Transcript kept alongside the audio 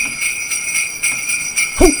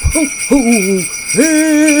ho, ho!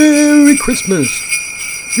 Merry Christmas!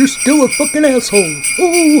 You're still a fucking asshole!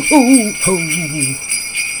 Ho, ho, ho!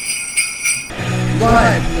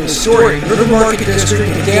 Live from the historic River Market District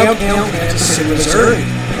in downtown Kansas City, Missouri,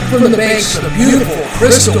 from the banks of the beautiful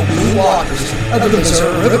crystal blue waters of the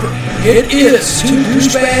Missouri River, it is Two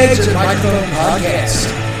Douchebags and Microphone Podcast.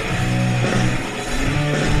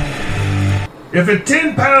 If a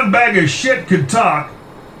 10-pound bag of shit could talk,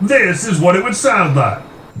 this is what it would sound like.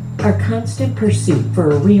 Our constant pursuit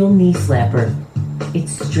for a real knee slapper.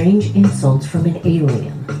 It's strange insults from an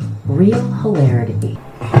alien. Real hilarity.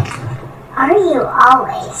 Are you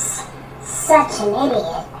always such an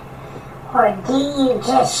idiot? Or do you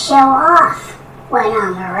just show off when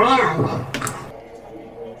I'm around?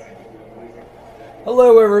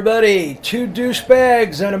 Hello everybody, Two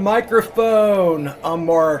Douchebags and a Microphone. I'm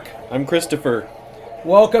Mark. I'm Christopher.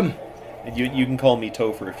 Welcome. You can call me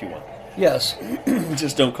Topher if you want. Yes.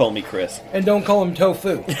 Just don't call me Chris. And don't call him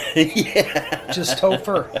Tofu. Yeah. Just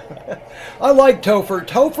Topher. I like Topher.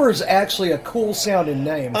 Topher is actually a cool sounding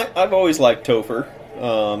name. I've always liked Topher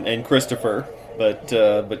and Christopher,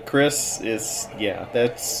 but Chris is,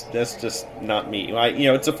 that's just not me.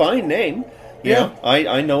 It's a fine name. Yeah.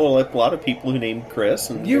 I know a lot of people who named Chris.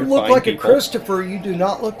 And you they're look fine like people. a Christopher. You do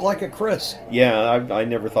not look like a Chris. Yeah, I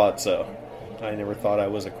never thought so. I never thought I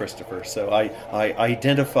was a Christopher, so I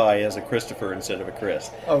identify as a Christopher instead of a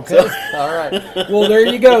Chris. Okay, all right. Well, there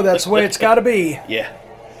you go. That's the way it's got to be. Yeah.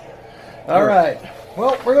 All right.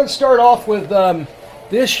 Well, we're going to start off with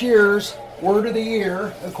this year's word of the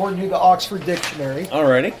year, according to the Oxford Dictionary.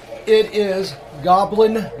 Alrighty. It is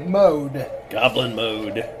goblin mode. Goblin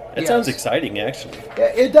mode. That Yes. sounds exciting, actually.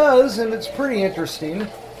 Yeah, it does, and it's pretty interesting.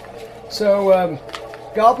 So,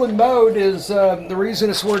 goblin mode is the reason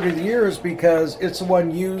it's word of the year is because it's the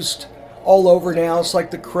one used all over now. It's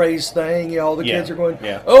like the craze thing. All the kids are going,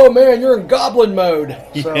 "Oh man, you're in goblin mode."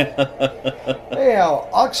 So, anyhow,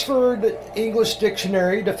 Oxford English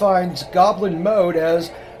Dictionary defines goblin mode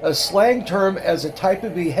as a slang term as a type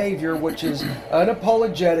of behavior which is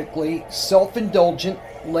unapologetically self-indulgent,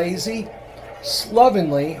 lazy,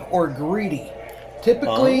 slovenly, or greedy.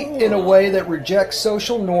 Typically in a way that rejects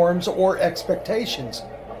social norms or expectations.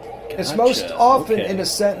 It's most often in a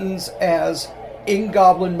sentence as in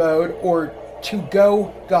goblin mode or to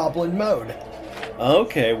go goblin mode.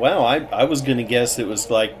 Okay, wow. I was going to guess it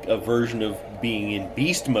was like a version of being in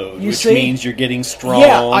beast mode, which see? means you're getting strong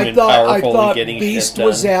I and powerful thought and getting beast shit done.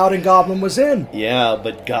 was out and goblin was in. Yeah,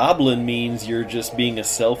 but goblin means you're just being a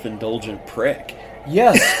self-indulgent prick.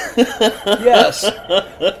 Yes. Yes.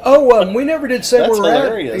 Oh, we never did say That's where we're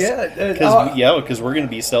hilarious. at. Because we're going to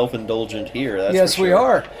be self-indulgent here. That's Yes, for we sure.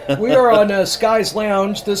 are. We are on Sky's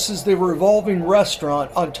Lounge. This is the revolving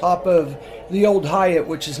restaurant on top of the old Hyatt,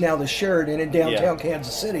 which is now the Sheraton in downtown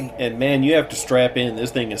Kansas City. And man, you have to strap in.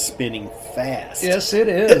 This thing is spinning fast. Yes, it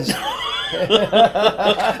is.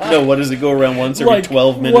 No, what does it go around once every Like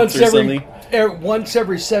 12 minutes or something? Once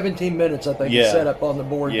every 17 minutes, I think, it's set up on the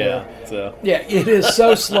board there. Yeah, it is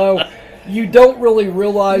so slow. You don't really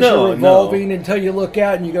realize you're revolving until you look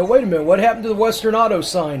out and you go, wait a minute, what happened to the Western Auto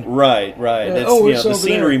sign? Right. It's the over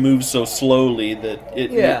scenery there. moves so slowly that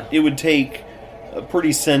it would take a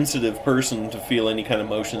pretty sensitive person to feel any kind of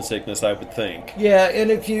motion sickness, I would think. Yeah,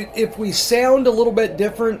 and if we sound a little bit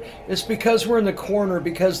different, it's because we're in the corner,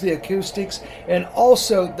 because of the acoustics, and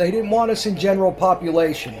also they didn't want us in general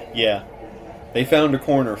population. Yeah. They found a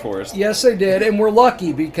corner for us. Yes, they did, and we're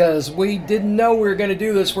lucky because we didn't know we were going to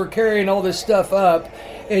do this. We're carrying all this stuff up,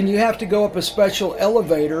 and you have to go up a special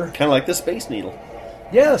elevator. Kind of like the Space Needle.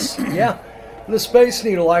 Yes, yeah. The Space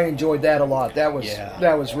Needle, I enjoyed that a lot. That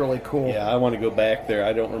was really cool. Yeah, I want to go back there.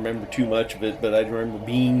 I don't remember too much of it, but I remember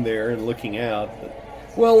being there and looking out.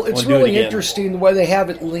 Well, it's really interesting the way they have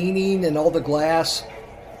it leaning and all the glass.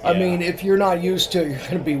 I mean, if you're not used to it, you're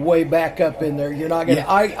going to be way back up in there. You're not going to...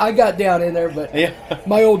 I got down in there, but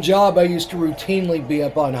my old job, I used to routinely be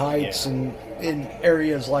up on heights and in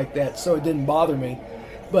areas like that, so it didn't bother me.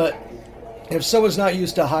 But if someone's not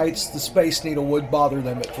used to heights, the Space Needle would bother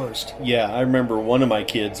them at first. Yeah, I remember one of my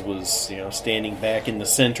kids was, standing back in the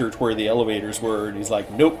center to where the elevators were, and he's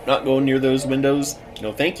like, nope, not going near those windows.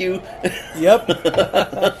 No, thank you.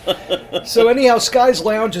 Yep. So anyhow, Sky's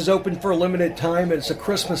Lounge is open for a limited time. It's a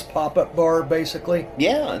Christmas pop-up bar, basically.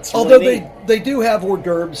 Yeah, it's Although really neat. they do have hors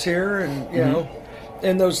d'oeuvres here, and, you know,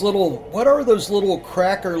 And those little, what are those little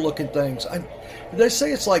cracker-looking things? They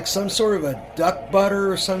say it's like some sort of a duck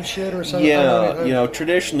butter or some shit or something. Yeah,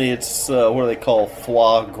 traditionally it's what do they call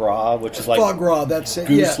foie gras, which is like foie gras. That's it.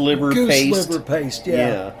 goose liver paste. Goose liver paste.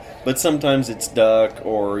 Yeah. But sometimes it's duck,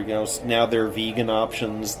 or now there are vegan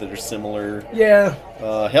options that are similar. Yeah.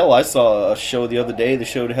 Hell, I saw a show the other day that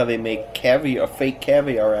showed how they make fake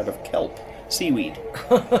caviar out of kelp seaweed.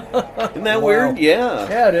 Isn't that weird? Yeah.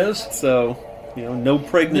 Yeah, it is. So. No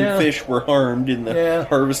pregnant fish were harmed in the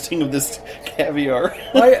harvesting of this caviar.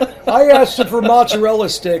 I asked him for mozzarella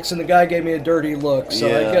sticks, and the guy gave me a dirty look, so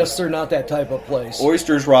I guess they're not that type of place.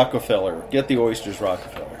 Oysters Rockefeller. Get the Oysters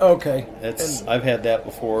Rockefeller. Okay. I've had that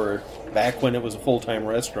before, back when it was a full-time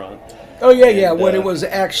restaurant. Oh, yeah, when it was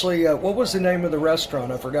actually, what was the name of the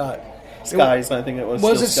restaurant? I forgot. Skies, I think it was.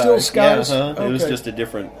 Was it still Skies? Yeah, Okay. It was just a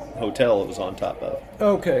different hotel it was on top of.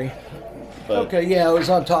 Okay. Okay, yeah, it was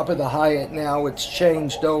on top of the Hyatt. Now it's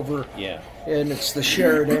changed over. Yeah. And it's the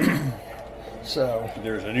Sheraton. So.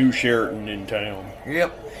 There's a new Sheraton in town.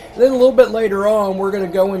 Yep. Then a little bit later on, we're going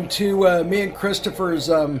to go into me and Christopher's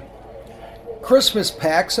Christmas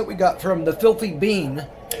packs that we got from the Filthy Bean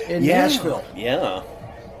in Nashville. Yeah.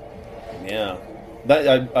 Yeah.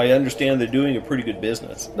 I understand they're doing a pretty good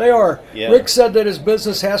business. They are. Yeah. Rick said that his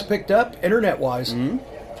business has picked up internet-wise.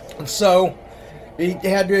 Mm-hmm. And so he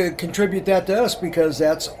had to contribute that to us because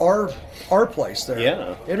that's our place there.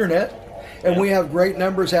 Yeah. Internet. And we have great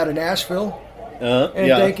numbers out of Nashville. And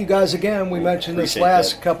yeah. thank you guys again. We mentioned this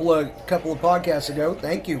last couple of podcasts ago.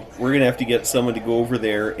 Thank you. We're gonna have to get someone to go over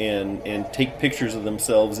there and take pictures of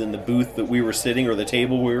themselves in the booth that we were sitting or the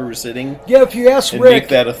table we were sitting. Yeah, if you ask and Rick, make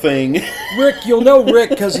that a thing. Rick, you'll know Rick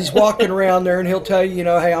because he's walking around there and he'll tell you,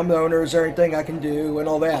 hey, I'm the owner. Is there anything I can do and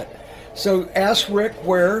all that? So ask Rick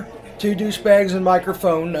where Two Douchebags and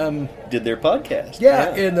Microphone did their podcast.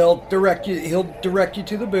 Yeah, and they'll direct you. He'll direct you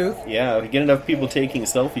to the booth. Yeah, if you get enough people taking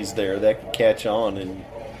selfies there, that could catch on, and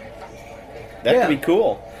that could be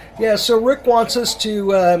cool. Yeah, so Rick wants us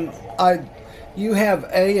to. You have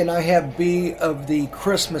A and I have B of the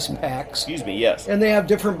Christmas packs. Excuse me, yes. And they have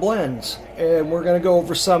different blends, and we're going to go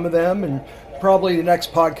over some of them, and probably the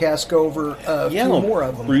next podcast go over a few more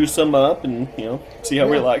of them. Brew some up and, see how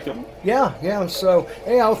we like them. Yeah. So,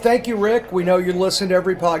 thank you, Rick. We know you listen to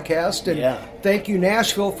every podcast. And thank you,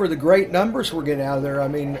 Nashville, for the great numbers we're getting out of there. I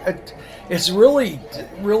mean, it's really,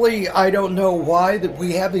 really, I don't know why that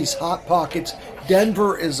we have these hot pockets.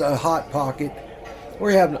 Denver is a hot pocket.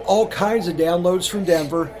 We're having all kinds of downloads from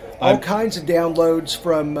Denver, all kinds of downloads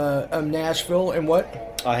from Nashville, and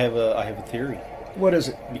what? I have a theory. What is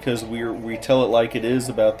it? Because we tell it like it is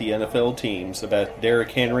about the NFL teams, about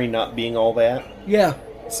Derrick Henry not being all that. Yeah.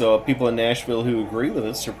 So people in Nashville who agree with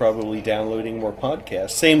us are probably downloading more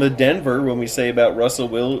podcasts. Same with Denver when we say about Russell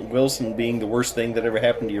Wilson being the worst thing that ever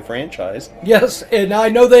happened to your franchise. Yes, and I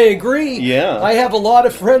know they agree. Yeah. I have a lot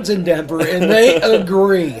of friends in Denver, and they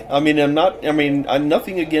agree. I'm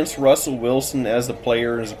nothing against Russell Wilson as a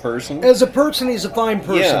player, as a person. As a person, he's a fine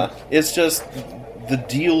person. Yeah, it's just the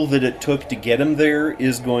deal that it took to get him there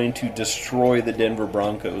is going to destroy the Denver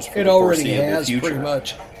Broncos for the foreseeable future. Pretty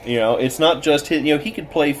much. It's not just his. He could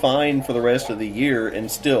play fine for the rest of the year, and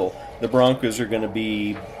still the Broncos are going to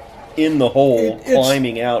be in the hole,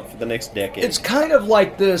 climbing out for the next decade. It's kind of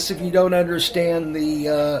like this if you don't understand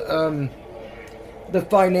the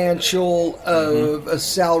financial a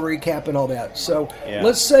salary cap and all that. So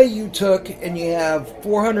let's say you took and you have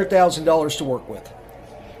 $400,000 to work with.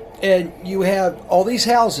 And you have all these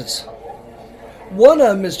houses. One of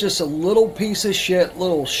them is just a little piece of shit,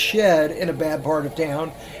 little shed in a bad part of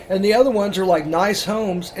town. And the other ones are like nice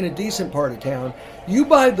homes in a decent part of town. You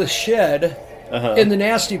buy the shed in the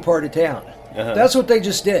nasty part of town. That's what they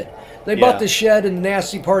just did. They bought the shed in the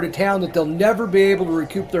nasty part of town that they'll never be able to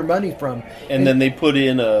recoup their money from. And then they put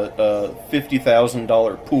in a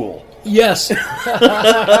 $50,000 pool. Yes.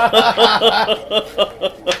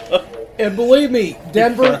 And believe me,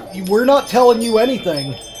 Denver, we're not telling you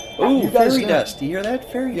anything. Ooh, fairy dust. Do you hear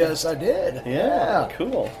that? Fairy dust. Yes, I did. Yeah,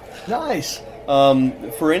 cool. Nice.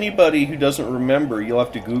 For anybody who doesn't remember, you'll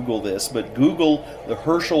have to Google this, but Google the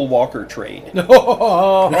Herschel Walker trade. You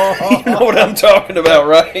know what I'm talking about,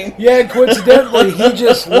 right? Yeah, coincidentally, he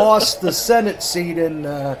just lost the Senate seat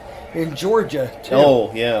in Georgia, too.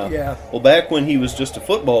 Oh, yeah. Yeah. Well, back when he was just a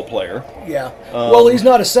football player. Yeah. Well, he's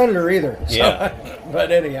not a senator either. So, yeah.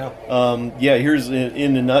 But anyhow. Here's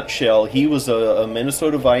in a nutshell. He was a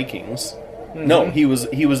Minnesota Vikings. Mm-hmm. No, he was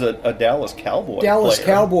a Dallas Cowboy player.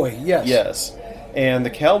 Cowboy, yes. Yes. And the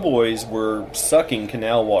Cowboys were sucking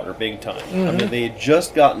canal water big time. Mm-hmm. I mean, they had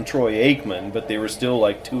just gotten Troy Aikman, but they were still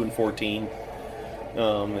like 2-14.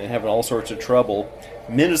 and having all sorts of trouble.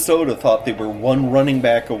 Minnesota thought they were one running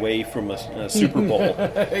back away from a Super Bowl.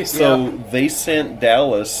 So they sent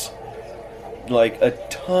Dallas like a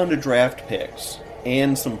ton of draft picks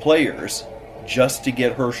and some players just to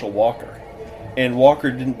get Herschel Walker. And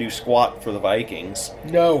Walker didn't do squat for the Vikings.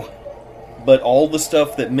 No. But all the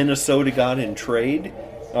stuff that Minnesota got in trade,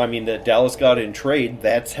 that Dallas got in trade,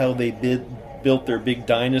 that's how they built their big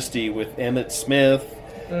dynasty with Emmitt Smith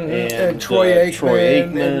and Troy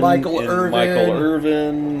Aikman and Michael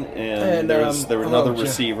Irvin. And there was another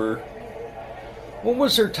receiver. What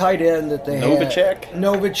was their tight end that they had?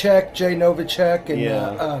 Novacek, Jay Novacek.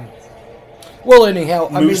 And, well, anyhow,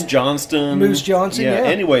 Moose Johnston. Yeah.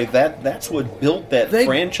 Anyway, that's what built that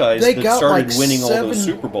franchise that started winning all those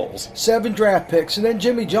Super Bowls. 7 draft picks, and then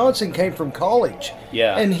Jimmy Johnson came from college.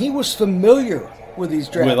 Yeah. And he was familiar with these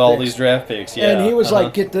draft picks. With all these draft picks, yeah. And he was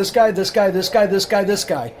like, get this guy, this guy, this guy, this guy, this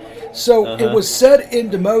guy. So it was set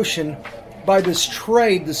into motion by this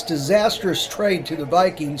trade, this disastrous trade to the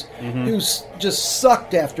Vikings, who just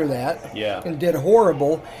sucked after that and did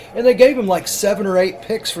horrible. And they gave him like 7 or 8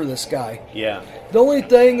 picks for this guy. Yeah. The only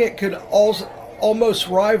thing it could almost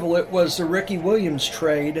rival it was the Ricky Williams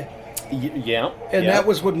trade. And that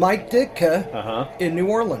was with Mike Ditka in New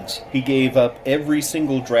Orleans. He gave up every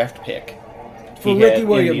single draft pick for Ricky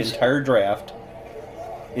Williams in the entire draft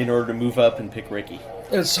in order to move up and pick Ricky.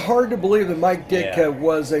 It's hard to believe that Mike Ditka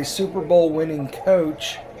was a Super Bowl winning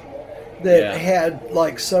coach that had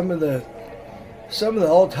like some of the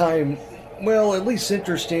all-time, well, at least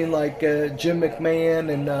interesting, like Jim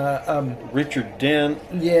McMahon and Richard Dent.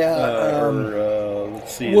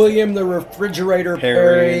 Let's see, William the Refrigerator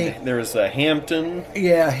Perry. There was Hampton.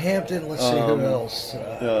 Yeah, Hampton. Let's see who else.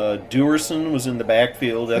 Dewerson was in the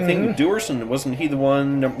backfield. I think Dewerson, wasn't he the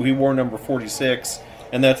one? He wore number 46.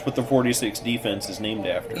 And that's what the 46 defense is named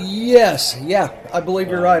after. Yes, I believe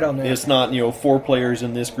you're right on that. It's not 4 players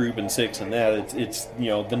in this group and 6 in that. It's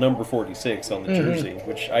the number 46 on the jersey,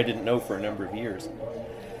 which I didn't know for a number of years.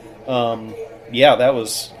 That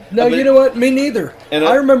was. No, you know what? Me neither. And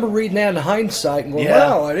I remember reading that in hindsight and going,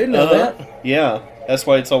 "Wow, I didn't know that." Yeah, that's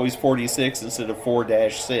why it's always 46 instead of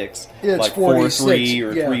 4-6. It's like 46 4-3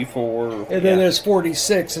 or 3-4. And then there's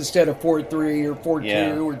 46 instead of 4-3 or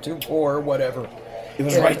 4-2 or 2-4 or whatever. It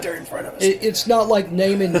was right there in front of us. It's not like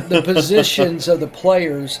naming the positions of the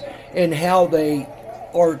players and how they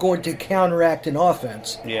are going to counteract an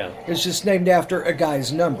offense. Yeah. It's just named after a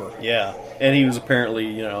guy's number. Yeah. And he was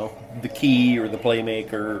apparently, the key or the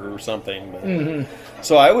playmaker or something. But,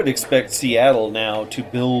 so I would expect Seattle now to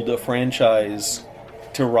build a franchise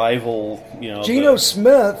to rival, Geno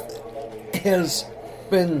Smith has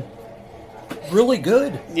been really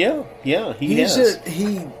good. Yeah, he has.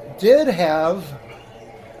 He did have...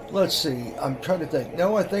 Let's see. I'm trying to think.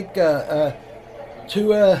 No, I think Tua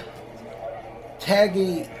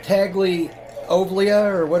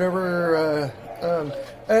Tagovailoa or whatever.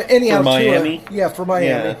 Anyhow, for Miami. Tua, for Miami.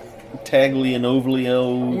 Yeah,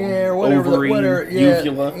 Taglianovolio. Yeah, whatever. Ovary,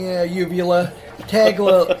 uvula. Yeah, uvula.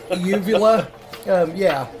 Uvula.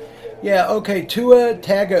 Yeah. Okay. Tua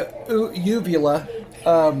Tagovailoa.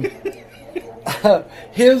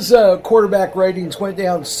 His quarterback ratings went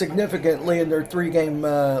down significantly in their 3-game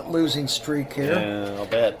losing streak here. Yeah, I'll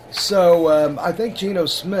bet. So I think Geno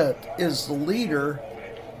Smith is the leader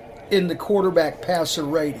in the quarterback passer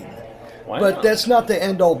rating. Why but not? That's not the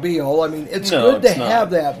end-all be-all. I mean, it's good to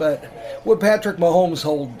have that, but what Patrick Mahomes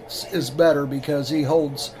holds is better because he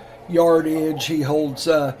holds yardage, he holds...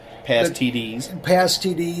 Past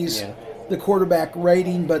TDs. Yeah. The quarterback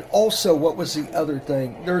rating, but also what was the other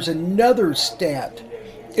thing? There's another stat.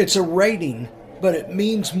 It's a rating, but it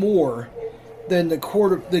means more than the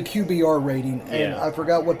QBR rating, and I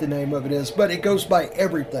forgot what the name of it is, but it goes by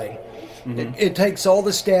everything. It takes all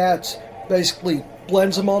the stats, basically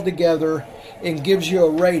blends them all together, and gives you a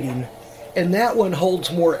rating, and that one holds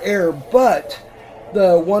more air, but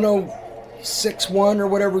the 106.1 or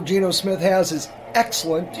whatever Geno Smith has is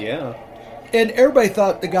excellent. Yeah. And everybody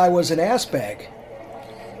thought the guy was an ass bag.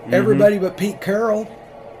 Everybody but Pete Carroll.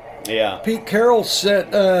 Yeah. Pete Carroll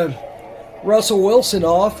sent Russell Wilson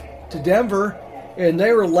off to Denver, and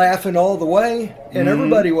they were laughing all the way. And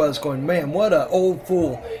everybody was going, man, what an old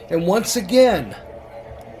fool. And once again,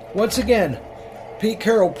 Pete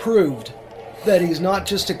Carroll proved that he's not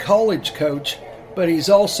just a college coach, but he's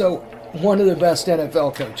also one of the best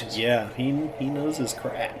NFL coaches. Yeah, he knows his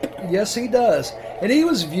crap. Yes, he does. And he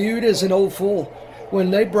was viewed as an old fool.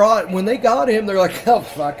 When they got him, they're like, oh,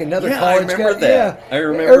 fuck, another college guy. I remember that. Yeah. I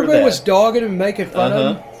remember Everybody that. was dogging him and making fun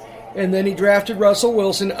of him. And then he drafted Russell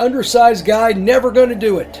Wilson. Undersized guy, never going to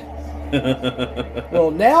do it.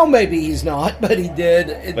 Well, now maybe he's not, but he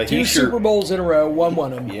did. But 2 he sure- Super Bowls in a row,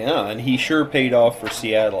 won them. Yeah, and he sure paid off for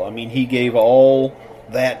Seattle. I mean, he gave all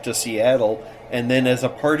that to Seattle, and then as a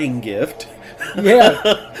parting gift,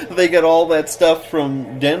 Yeah, they got all that stuff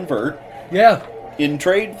from Denver yeah. in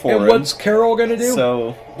trade for And him. what's Carroll going to do?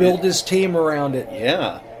 So Build his team around it.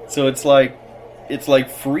 yeah, so it's like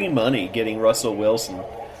free money getting Russell Wilson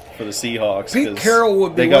for the Seahawks. Pete 'cause Carroll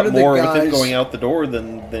would be they got one of the more with guys- him going out the door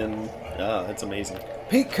than that's amazing.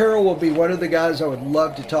 Pete Carroll will be one of the guys I would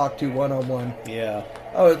love to talk to one-on-one. Yeah,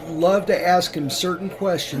 I would love to ask him certain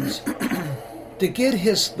questions to get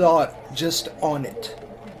his thought just on it.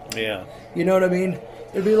 yeah. You know what I mean?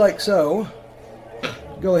 It'd be like, so,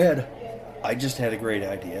 go ahead. I just had a great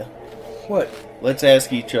idea. What? Let's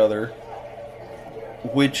ask each other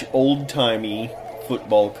which old-timey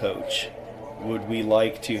football coach would we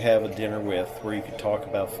like to have a dinner with where you could talk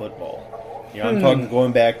about football? You know, I'm talking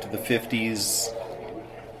going back to the 50s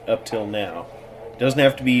up till now. Doesn't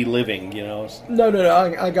have to be living, you know. No,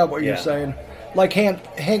 I got what you're Yeah. saying. Like Hank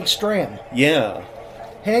Stram. Yeah,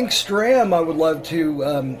 Hank Stram, I would love to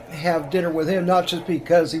have dinner with him, not just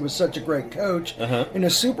because he was such a great coach and a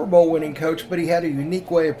Super Bowl winning coach, but he had a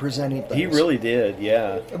unique way of presenting things. he really did,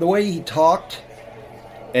 yeah. The way he talked.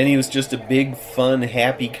 And he was just a big, fun,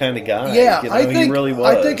 happy kind of guy. Yeah, you know, I think he really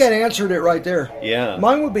was. I think I answered it right there. Yeah.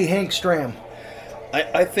 Mine would be Hank Stram.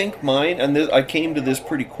 I think mine, and I came to this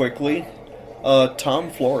pretty quickly, Tom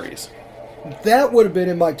Flores. That would have been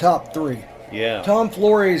in my top 3. Yeah. Tom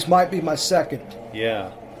Flores might be my second.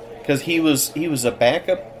 Yeah, because he was a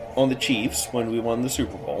backup on the Chiefs when we won the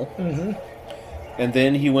Super Bowl, and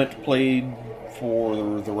then he went to play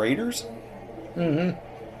for the Raiders,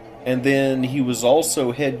 and then he was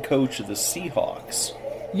also head coach of the Seahawks.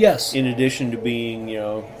 Yes. In addition to being, you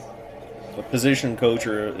know, a position coach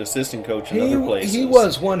or assistant coach in other places, He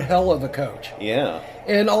was one hell of a coach. Yeah,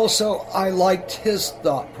 And also, I liked his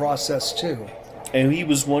thought process too. and he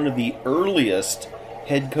was one of the earliest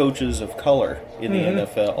head coaches of color in the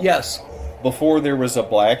NFL. Yes. Before there was a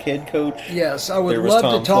black head coach. Yes, I would There was love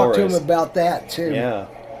Tom to talk to him Flores. about that too. Yeah.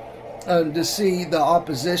 To see the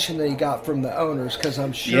opposition that he got from the owners, because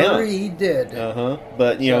I'm sure Yeah. he did.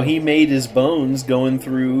 But, you know, So- he made his bones going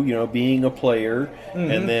through, you know, being a player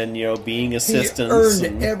and then, you know, being He assistants. earned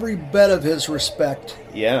and, every bit of his respect.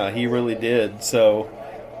 yeah, he really did. So,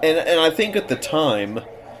 and I think at the time,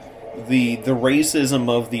 the racism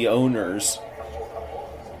of the owners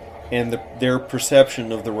and their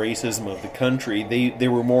perception of the racism of the country, they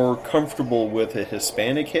were more comfortable with a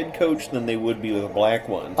Hispanic head coach than they would be with a black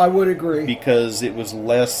one. I would agree. Because it was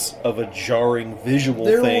less of a jarring visual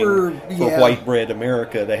There thing were- for yeah. white bread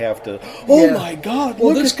America to have to, oh Yeah. my God,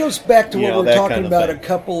 Well, look this at-" goes back to You what know, we were that talking kind of about thing. a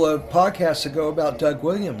couple of podcasts ago about Doug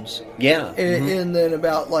Williams. Yeah. And then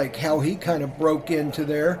about like how he kind of broke into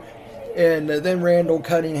there. And then Randall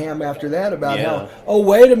Cunningham after that about Yeah. how, oh,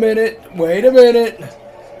 wait a minute.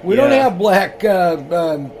 We don't Yeah. have black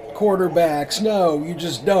quarterbacks. No, you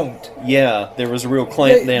just don't. Yeah, there was a real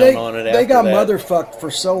clamp down on it after They got that. motherfucked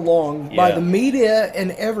for so long by Yeah. the media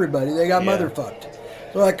and everybody. They got Yeah. motherfucked.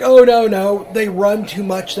 They're like, oh, no, they run too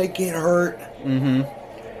much. They get hurt.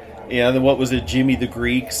 Yeah, then what was it? Jimmy the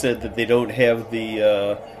Greek said that they don't have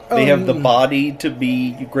the they have the body to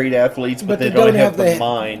be great athletes, but they don't have the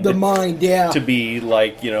mind. The mind, yeah. to be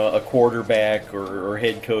like, you know, a quarterback or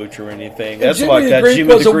head coach or anything. And That's Jimmy what the got Greek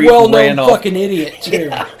Jimmy was the a Greek well-known ran off. fucking idiot, too.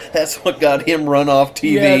 Yeah, that's what got him run off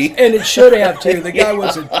TV. Yes, and it should have, too. The guy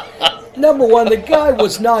was number one, the guy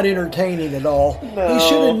was not entertaining at all. No. He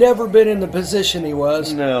should have never been in the position he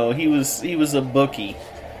was. No, he was a bookie.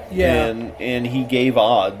 Yeah. And he gave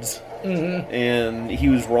odds. And he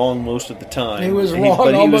was wrong most of the time. He was And wrong but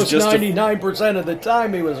he was almost just 99% of the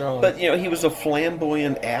time he was wrong. But, you know, he was a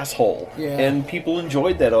flamboyant asshole. Yeah. And people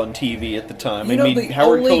enjoyed that on TV at the time. You know, I mean, the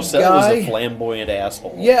Howard only Cosell was guy- a flamboyant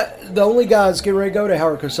asshole. yeah, the only guy is getting ready to go to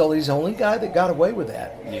Howard Cosell. He's the only guy that got away with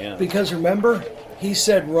that. Yeah. Because remember, he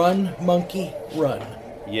said, run, monkey, run.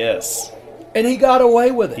 Yes. And he got away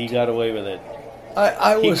with it. He got away with it.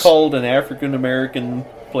 He He called an African-American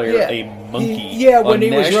player a monkey. When on he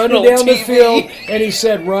was national running down the TV. field and he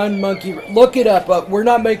said, run, monkey, look it up. We're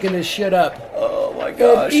not making this shit up. Oh, my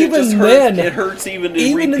gosh. even it just then, hurts. It hurts even to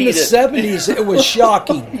Even in repeat the it. 70s, it was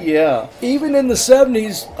shocking. Yeah. Even in the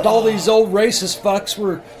 70s, all these old racist fucks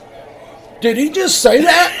were, did he just say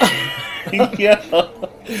that? Yeah.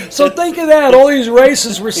 So think of that. All these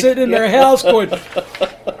racists were sitting in their house going,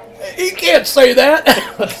 he can't say that.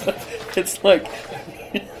 It's like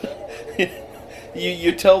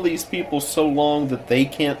you tell these people so long that they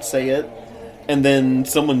can't say it, and then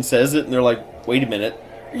someone says it, and they're like, "Wait a minute,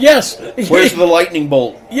 Yes. Where's the lightning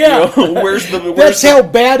bolt? Yeah. You know, where's the? That's how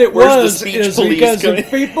bad it was. speech Is police because coming?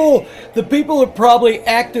 the people that probably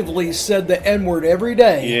actively said the N-word every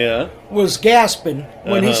day Yeah. was gasping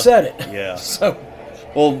when he said it. Yeah. So.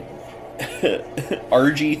 Well,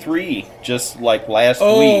 RG3 just like last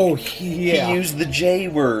Oh, week. yeah. He used the J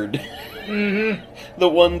word. Mm-hmm. The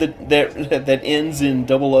one that ends in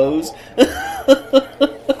double O's.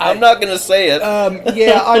 I'm not going to say it.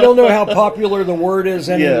 Yeah, I don't know how popular the word is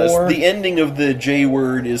anymore. Yes, the ending of the J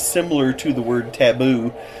word is similar to the word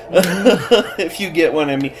taboo. If you get what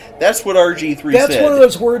I mean. That's what RG3 That's said. one of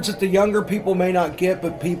those words that the younger people may not get,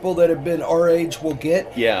 but people that have been our age will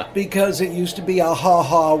get. Yeah. Because it used to be a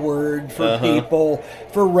ha-ha word for people,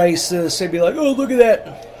 for racists. They'd be like, oh, look at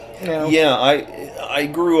that. You know? Yeah, I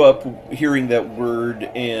grew up hearing that word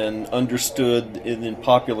and understood in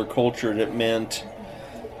popular culture that it meant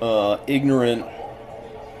ignorant,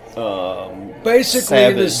 basically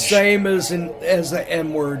savage. the same as the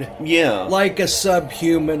M word. Yeah. Like a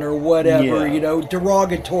subhuman or whatever, Yeah. you know,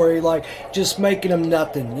 derogatory, like just making them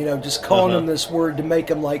nothing, you know, just calling them this word to make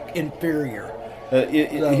them like inferior.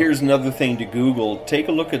 Here's another thing to Google. Take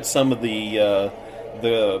a look at some of the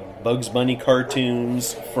Bugs Bunny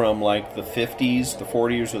cartoons from like the 50s, the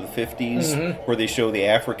 40s or the 50s, where they show the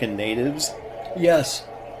African natives. Yes.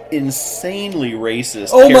 Insanely racist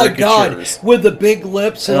Oh my caricatures. God! With the big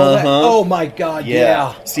lips and all that. Oh my God!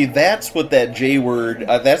 Yeah. See, that's what that J word.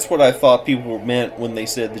 That's what I thought people meant when they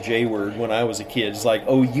said the J word when I was a kid. It's like,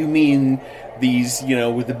 oh, you mean these, you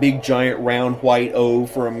know, with the big giant round white O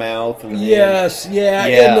for a mouth. And Yes,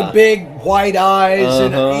 and the big white eyes,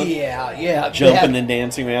 and jumping and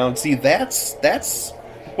dancing around. See, that's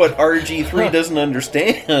what RG3 doesn't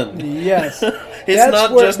understand. Yes, It's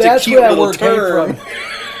not just a cute little term.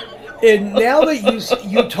 And now that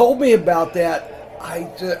you told me about that,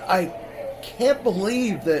 I can't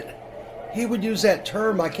believe that he would use that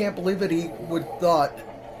term. I can't believe that he would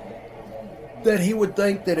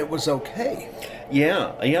think that it was okay.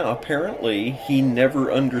 Yeah. Apparently, he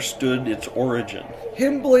never understood its origin.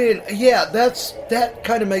 That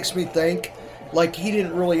kind of makes me think like he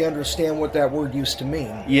didn't really understand what that word used to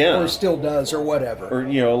mean. Yeah. Or still does, or whatever. Or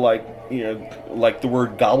like the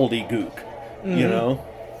word gobbledygook. You know,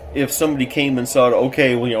 if somebody came and saw it,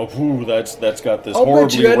 okay, well, you know, that's got this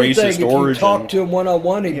horribly racist origin. If you talk to him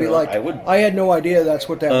one-on-one, he'd be like, I had no idea that's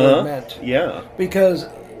what that word meant. Yeah. Because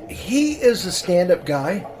he is a stand-up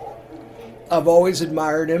guy. I've always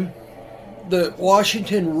admired him. The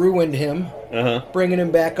Washington ruined him, bringing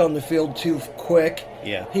him back on the field too quick.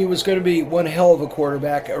 Yeah. He was going to be one hell of a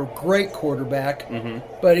quarterback, a great quarterback,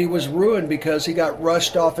 but he was ruined because he got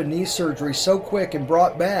rushed off of knee surgery so quick and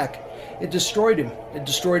brought back. It destroyed him. It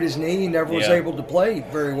destroyed his knee. He never was able to play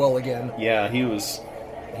very well again. Yeah, he was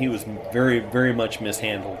very, very much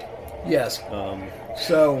mishandled. Yes.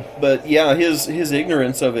 But yeah, his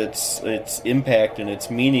ignorance of its impact and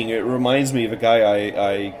its meaning, it reminds me of a guy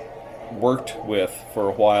I worked with for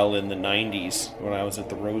a while in the 90s when I was at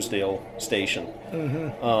the Rosedale station.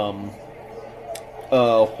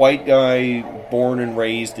 White guy, born and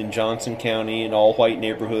raised in Johnson County in all white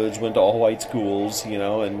neighborhoods, went to all white schools, you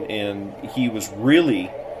know, and he was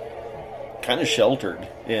really kind of sheltered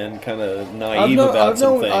and kind of naive about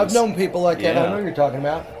some things. I've known people like that. I know what you're talking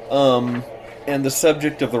about. And the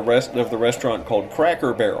subject of the restaurant called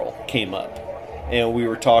Cracker Barrel came up. And we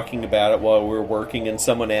were talking about it while we were working, and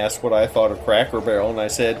someone asked what I thought of Cracker Barrel, and I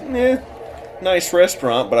said, nice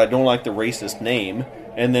restaurant, but I don't like the racist name.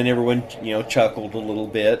 And then everyone, you know, chuckled a little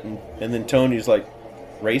bit, and then Tony's like,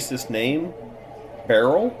 racist name?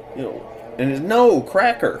 Barrel? You know, and no,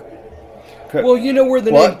 Cracker. Well, you know where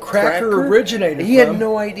the name Cracker originated He from. had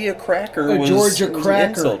no idea Cracker was Georgia was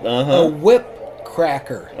Cracker. an insult. A whip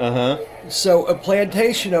cracker. So a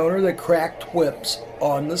plantation owner that cracked whips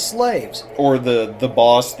on the slaves. Or the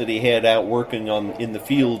boss that he had out working in the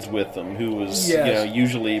fields with them, who was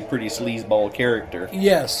usually a pretty sleazeball character.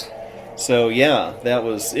 Yes. So yeah,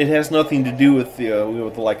 it has nothing to do with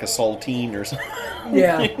like a saltine or something.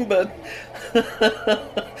 Yeah.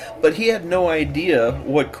 but he had no idea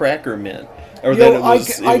what cracker meant. Or I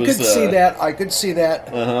could see that. I could see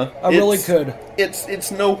that. I really could.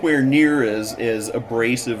 It's nowhere near as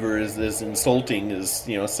abrasive or as insulting as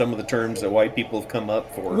some of the terms that white people have come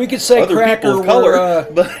up for. We could say other cracker people of color,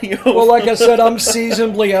 but well, like I said, I'm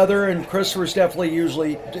seasonably other, and Christopher's definitely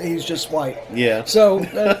he's just white. Yeah. So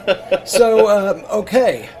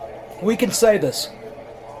okay, we can say this.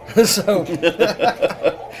 So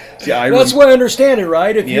that's why I understand it,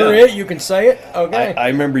 right? If you're it, you can say it. Okay. I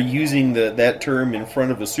remember using that term in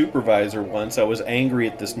front of a supervisor once. I was angry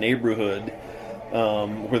at this neighborhood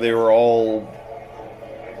where they were all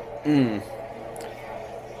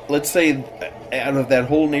let's say out of that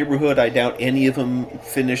whole neighborhood, I doubt any of them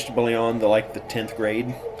finished beyond the 10th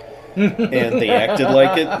grade, and they acted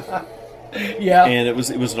like it. Yeah. And it was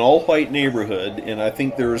an all-white neighborhood, and I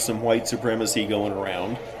think there was some white supremacy going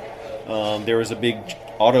around. There was a big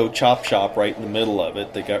auto chop shop right in the middle of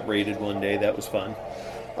it that got raided one day. That was fun.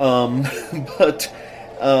 But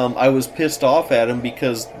I was pissed off at them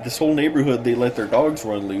because this whole neighborhood, they let their dogs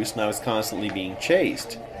run loose, and I was constantly being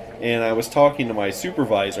chased. And I was talking to my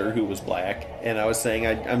supervisor, who was black, and I was saying,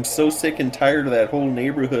 I'm so sick and tired of that whole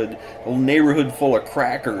neighborhood full of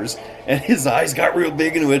crackers. And his eyes got real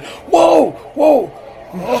big and went, whoa, whoa,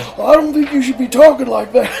 I don't think you should be talking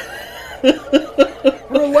like that.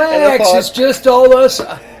 Relax, it's just all us.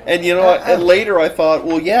 And and later I thought,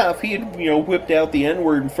 well, yeah, if he had whipped out the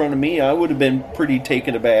N-word in front of me, I would have been pretty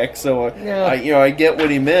taken aback. So I get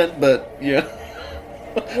what he meant, but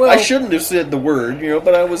well, I shouldn't have said the word,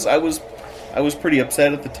 but I was pretty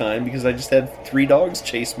upset at the time because I just had 3 dogs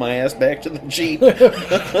chase my ass back to the Jeep.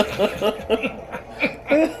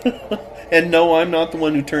 And no, I'm not the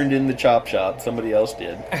one who turned in the chop shop. Somebody else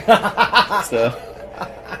did. So.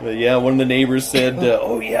 But yeah, one of the neighbors said,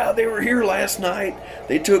 oh yeah, they were here last night.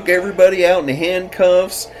 They took everybody out in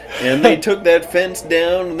handcuffs, and they took that fence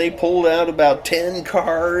down, and they pulled out about 10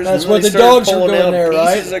 cars. That's and what they the dogs were pulling doing out there,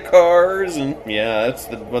 right? Pieces of cars, and yeah, that's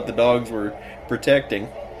what the dogs were protecting.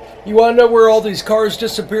 You want to know where all these cars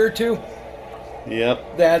disappeared to?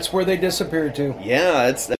 Yep. That's where they disappeared to.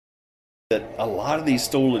 Yeah, that a lot of these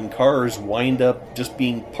stolen cars wind up just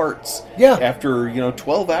being parts. Yeah. After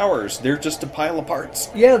 12 hours, they're just a pile of parts.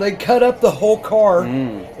 Yeah, they cut up the whole car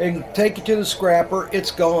and take it to the scrapper.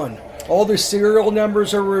 It's gone. All the serial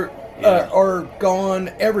numbers are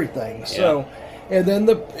gone. Everything. So, and then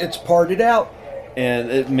it's parted out. And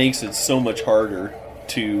it makes it so much harder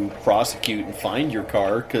to prosecute and find your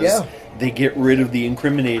car because they get rid of the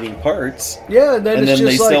incriminating parts. Yeah, and then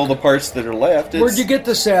they sell the parts that are left. Where'd you get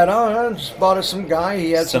this at? Oh, I just bought it some guy.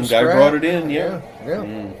 He had some guy scrap. brought it in. Yeah.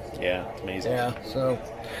 Yeah, it's amazing. Yeah. So,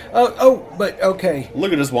 but okay.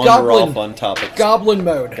 Look at us wander off on topics. Goblin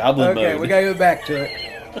mode. Goblin mode. Okay, we gotta go back to it.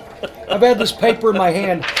 I've had this paper in my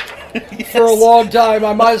hand for a long time.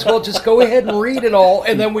 I might as well just go ahead and read it all,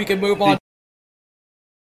 and then we can move on.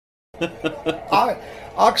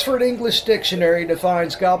 Oxford English Dictionary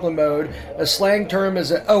defines goblin mode, a slang term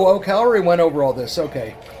as I already went over all this.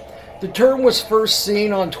 Okay. The term was first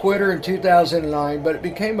seen on Twitter in 2009, but it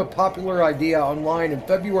became a popular idea online in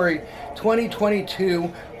February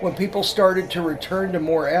 2022 when people started to return to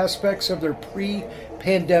more aspects of their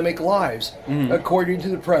pre-pandemic lives, according to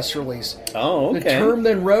the press release. Oh, okay. The term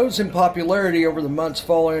then rose in popularity over the months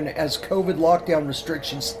following as COVID lockdown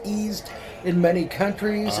restrictions eased in many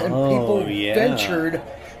countries and people ventured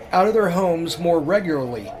out of their homes more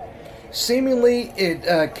regularly. Seemingly,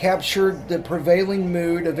 it captured the prevailing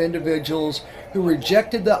mood of individuals who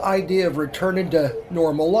rejected the idea of returning to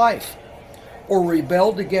normal life or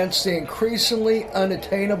rebelled against the increasingly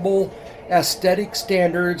unattainable aesthetic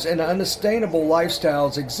standards and unsustainable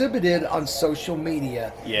lifestyles exhibited on social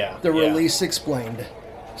media. The release explained.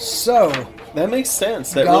 So, that makes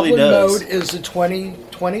sense. That really does. Goblin mode is the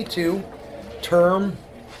 2022 term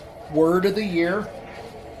word of the year.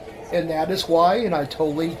 And that is why, and I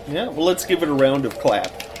totally... Yeah, well, let's give it a round of clap.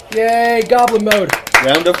 Yay, goblin mode.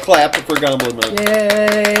 Round of clap for goblin mode.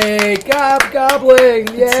 Yay, gobbling,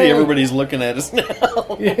 yay. See, everybody's looking at us now.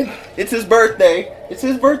 It's his birthday. It's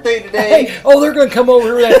his birthday today. Hey, they're going to come over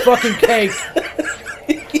here with that fucking cake.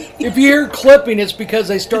 If you hear clipping, it's because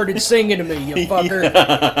they started singing to me, you fucker.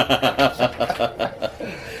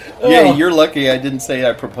 Yeah, you're lucky I didn't say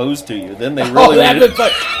I proposed to you. Then they really...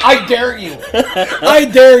 I dare you. I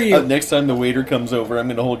dare you. Next time the waiter comes over, I'm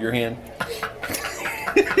going to hold your hand.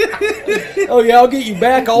 Oh, yeah, I'll get you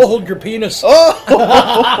back. I'll hold your penis. Oh!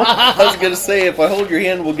 I was going to say, if I hold your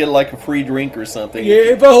hand, we'll get like a free drink or something. Yeah,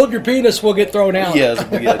 if I hold your penis, we'll get thrown out. Yes,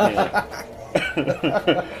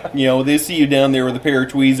 they see you down there with a pair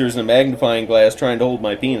of tweezers and a magnifying glass trying to hold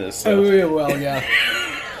my penis. So. Oh, yeah, well, yeah.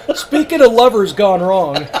 Speaking of lovers gone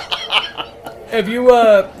wrong, have you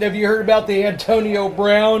heard about the Antonio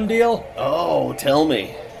Brown deal? Oh, tell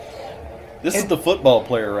me. This is the football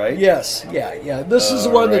player, right? Yes, yeah. This is the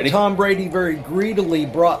one that Tom Brady very greedily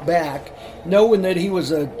brought back, knowing that he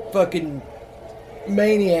was a fucking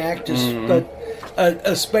maniac, just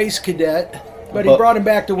a space cadet, But he brought him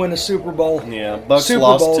back to win a Super Bowl. Yeah, Bucks Super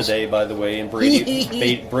lost Bowls. today, by the way, and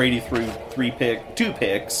Brady threw two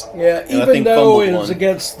picks. Yeah, and I even think though fumbled it was one.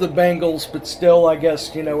 against the Bengals, but still, I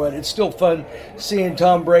guess, you know what, it's still fun seeing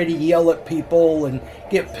Tom Brady yell at people and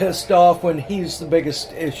get pissed off when he's the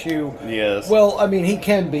biggest issue. Yes. Well, I mean, he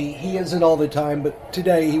can be. He isn't all the time, but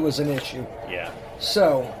today he was an issue. Yeah.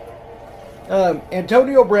 So,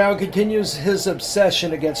 Antonio Brown continues his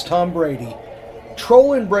obsession against Tom Brady.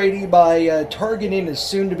 Trolling Brady by targeting his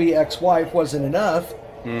soon-to-be ex-wife wasn't enough.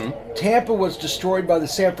 Tampa was destroyed by the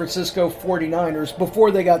San Francisco 49ers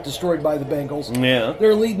before they got destroyed by the Bengals. Yeah.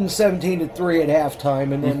 They're leading 17-3 at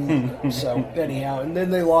halftime, and then so anyhow, and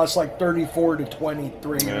then they lost like 34-23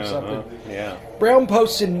 or something. Yeah. Brown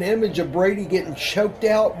posted an image of Brady getting choked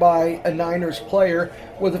out by a Niners player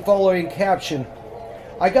with the following caption: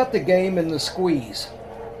 "I got the game in the squeeze."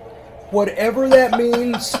 Whatever that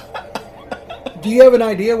means. Do you have an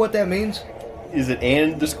idea what that means? Is it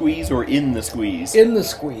 "and the squeeze" or "in the squeeze"? In the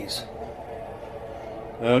squeeze.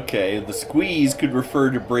 Okay, the squeeze could refer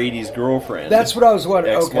to Brady's girlfriend. That's what I was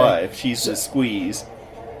wondering. Ex-wife. Okay. She's the squeeze.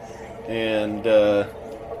 And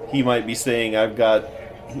he might be saying,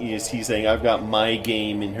 he's saying, "I've got my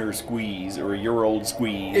game in her squeeze," or "your old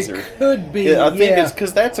squeeze." It or, could be, I think yeah. it's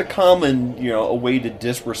because that's a common, a way to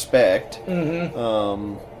disrespect.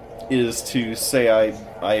 Is to say,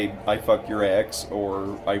 I fucked your ex,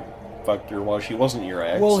 or I fucked her while she wasn't your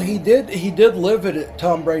ex. Well, he did live at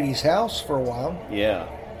Tom Brady's house for a while. Yeah.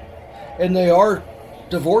 And they are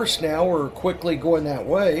divorced now, or quickly going that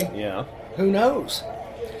way. Yeah. Who knows?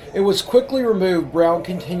 It was quickly removed. Brown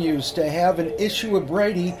continues to have an issue with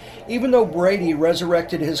Brady, even though Brady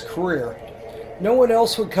resurrected his career. No one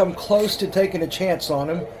else would come close to taking a chance on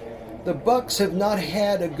him. The Bucks have not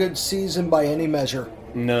had a good season by any measure.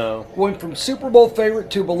 No. Went from Super Bowl favorite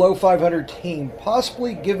to below 500 team,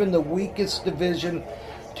 possibly given the weakest division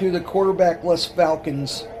to the quarterback-less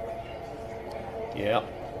Falcons. Yeah.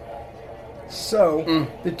 So,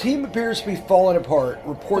 the team appears to be falling apart.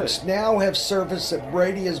 Reports now have surfaced that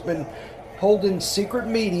Brady has been holding secret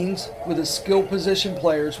meetings with his skill position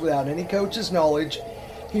players without any coach's knowledge.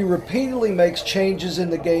 He repeatedly makes changes in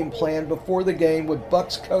the game plan before the game with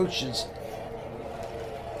Bucks coaches,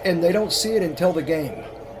 and they don't see it until the game.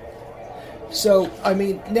 So, I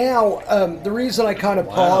mean, now, the reason I kind of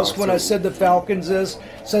paused when I said the Falcons is,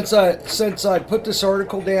 since I put this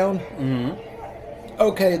article down,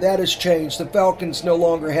 okay, that has changed. The Falcons no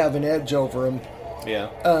longer have an edge over them. Yeah.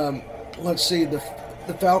 Let's see, the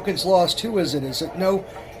Falcons lost. Who is it? Is it no?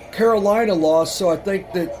 Carolina lost. So I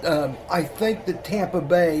think that Tampa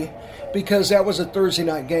Bay, because that was a Thursday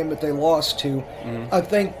night game that they lost to. I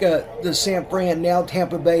think the San Fran, now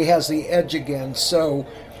Tampa Bay has the edge again. So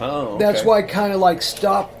that's why I kind of like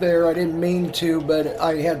stopped there. I didn't mean to, but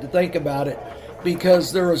I had to think about it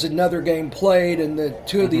because there was another game played and the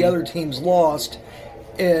two of the other teams lost,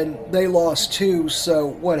 and they lost too. So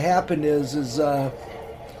what happened is I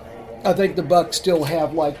think the Bucks still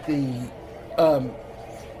have like the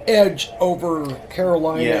edge over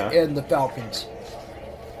Carolina and the Falcons.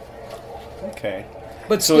 Okay.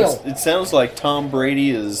 But so still, it sounds like Tom Brady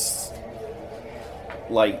is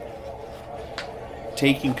like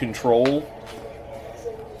taking control.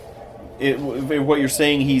 What you're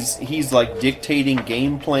saying, he's like dictating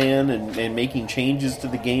game plan and making changes to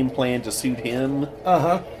the game plan to suit him.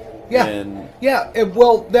 Yeah.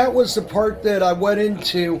 Well, that was the part that I went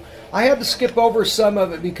into. I had to skip over some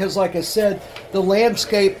of it because, like I said, the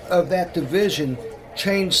landscape of that division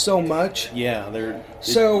changed so much. Yeah, they're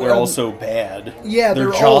all so bad. Yeah,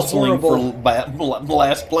 they're jostling all for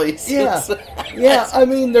last place. Yeah, yeah. I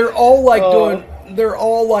mean, they're all like they're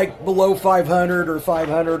all like below 500 or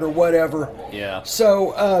 500 or whatever. Yeah.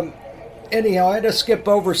 So, anyhow, I had to skip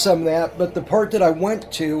over some of that, but the part that I went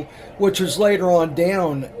to, which was later on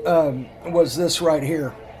down, was this right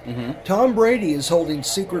here. Tom Brady is holding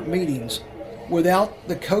secret meetings without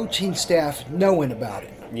the coaching staff knowing about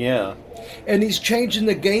it. Yeah. And he's changing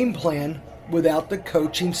the game plan without the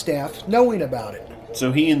coaching staff knowing about it.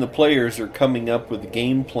 So he and the players are coming up with a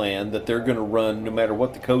game plan that they're going to run no matter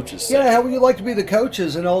what the coaches say. Yeah, how would you like to be the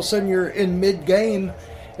coaches and all of a sudden you're in mid-game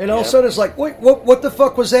and all of a sudden it's like, wait, what the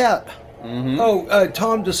fuck was that?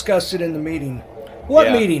 Tom discussed it in the meeting.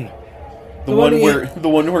 What meeting? The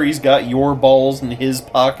one where he's got your balls in his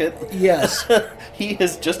pocket? Yes. He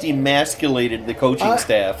has just emasculated the coaching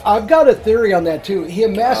staff. I've got a theory on that too. He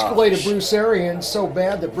emasculated Bruce Arians so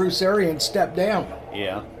bad that Bruce Arians stepped down.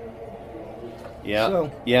 Yeah. Yeah.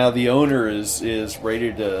 So. Yeah, the owner is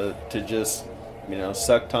ready to just,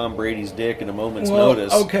 suck Tom Brady's dick at a moment's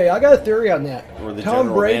notice. Okay, I got a theory on that. Or the Tom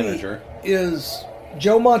general Brady manager. is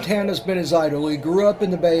Joe Montana's been his idol. He grew up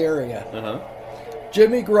in the Bay Area. Uh-huh.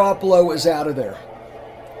 Jimmy Garoppolo is out of there.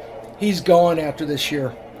 He's gone after this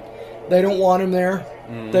year. They don't want him there.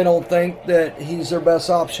 They don't think that he's their best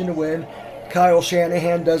option to win. Kyle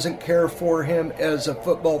Shanahan doesn't care for him as a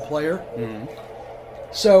football player.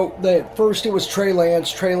 So first it was Trey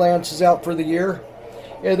Lance. Trey Lance is out for the year.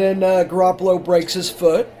 And then Garoppolo breaks his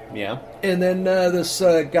foot. Yeah. And then this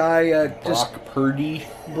guy...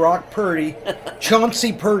 Brock Purdy.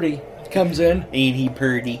 Chauncey Purdy comes in. Ain't he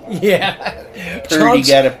Purdy? Yeah. Purdy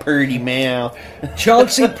got a Purdy mouth.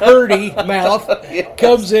 Chauncey Purdy mouth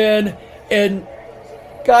comes in and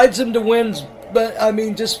guides him to wins. But, I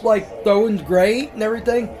mean, just like throwing great and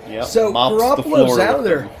everything. Yep. So Garoppolo's out of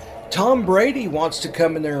there. Them. Tom Brady wants to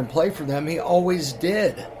come in there and play for them. He always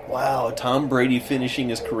did. Wow, Tom Brady finishing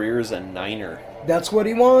his career as a Niner. That's what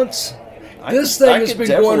he wants. This thing has been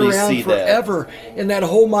going around forever. And that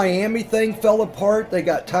whole Miami thing fell apart. They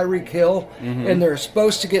got Tyreek Hill, and they're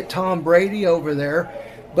supposed to get Tom Brady over there.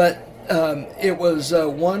 But it was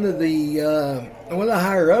one of the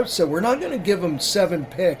higher ups said, we're not going to give him 7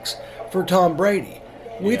 picks for Tom Brady.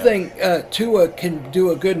 We think Tua can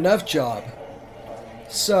do a good enough job.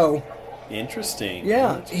 So interesting.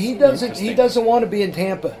 Yeah, he doesn't want to be in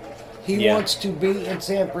Tampa. He wants to be in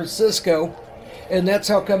San Francisco, and that's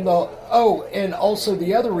how come and also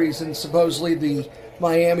the other reason supposedly the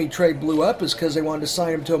Miami trade blew up is because they wanted to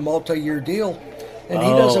sign him to a multi-year deal, and he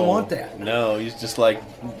doesn't want that. No, he's just like,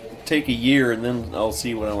 take a year and then I'll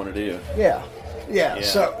see what I want to do. Yeah.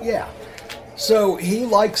 So he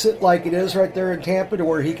likes it like it is right there in Tampa to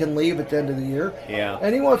where he can leave at the end of the year. Yeah.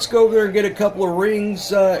 And he wants to go over there and get a couple of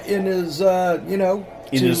rings in his, in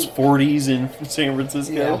his 40s in San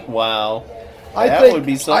Francisco? Yeah. Wow. That would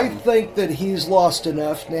be something. I think that he's lost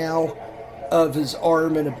enough now of his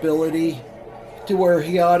arm and ability to where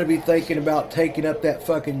he ought to be thinking about taking up that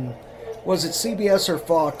fucking... Was it CBS or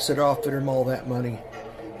Fox that offered him all that money?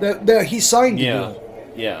 He signed the deal.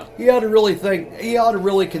 Yeah. He ought to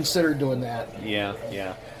really consider doing that. Yeah.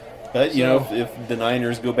 But, if the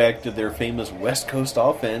Niners go back to their famous West Coast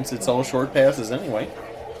offense, it's all short passes anyway.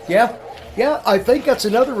 Yeah, I think that's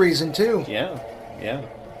another reason, too. Yeah.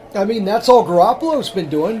 I mean, that's all Garoppolo's been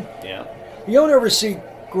doing. Yeah. You don't ever see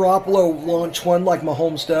Garoppolo launch one like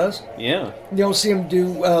Mahomes does. Yeah. You don't see him do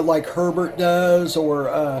like Herbert does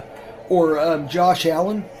or Josh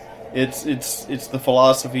Allen. It's the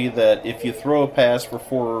philosophy that if you throw a pass for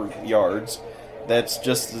 4 yards, that's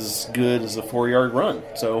just as good as a 4-yard run.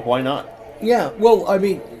 So why not? Yeah, well, I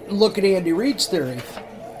mean, look at Andy Reid's theory.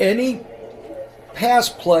 Any pass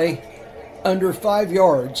play under 5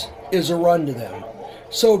 yards is a run to them.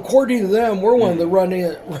 So according to them, we're one of the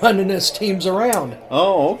runningest teams around.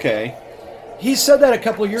 Oh, okay. He said that a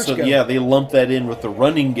couple of years ago. Yeah, they lump that in with the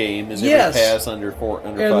running game as every pass under 5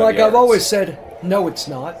 yards. And like I've always said, no, it's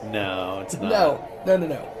not. No, it's not.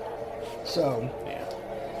 No. So,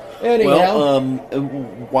 yeah. Anyhow. Well,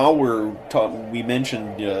 while we're talking, we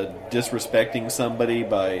mentioned disrespecting somebody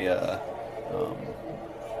by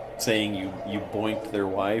saying you boinked their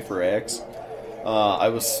wife or ex. I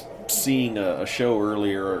was seeing a show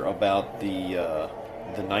earlier about the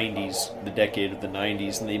 90s, the decade of the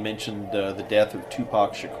 90s, and they mentioned the death of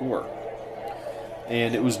Tupac Shakur.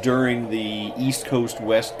 And it was during the East Coast,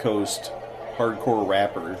 West Coast hardcore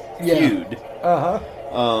rapper feud.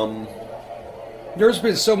 There's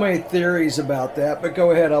been so many theories about that, but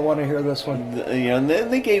go ahead, I want to hear this one. And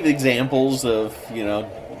they gave examples of,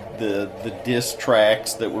 the diss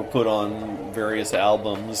tracks that were put on various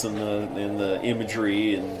albums and the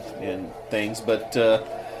imagery and things, but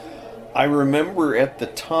I remember at the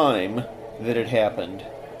time that it happened,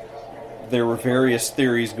 there were various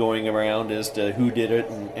theories going around as to who did it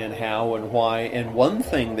and how and why, and one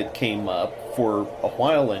thing that came up, for a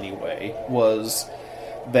while anyway, was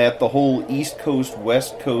that the whole East Coast,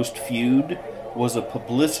 West Coast feud was a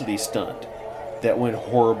publicity stunt that went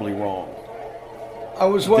horribly wrong. I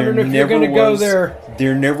was wondering if you're going to go there.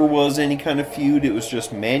 There never was any kind of feud. It was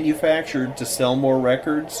just manufactured to sell more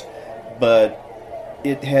records, but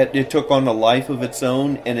it took on a life of its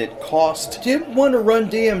own, and it cost... Didn't Want to Run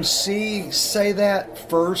DMC say that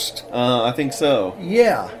first? I think so.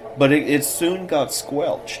 Yeah. But it soon got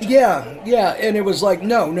squelched. Yeah, and it was like,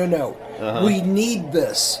 no. We need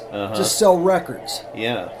this to sell records.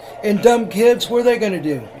 Yeah. And dumb kids, what are they going to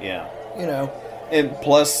do? Yeah. And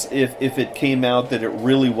plus, if it came out that it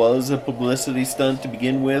really was a publicity stunt to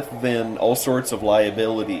begin with, then all sorts of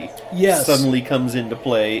liability suddenly comes into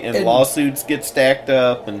play, and lawsuits get stacked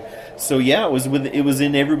up, and so it was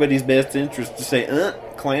in everybody's best interest to say,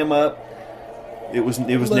 clam up. It was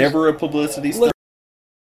never a publicity stunt.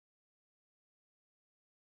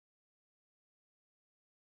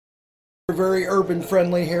 We're very urban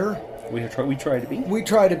friendly here. We try to be. We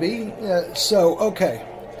try to be. So, okay.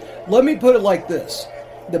 Let me put it like this.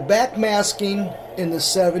 The backmasking in the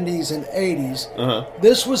 70s and 80s,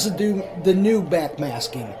 this was the new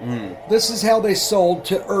backmasking. This is how they sold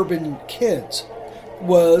to urban kids,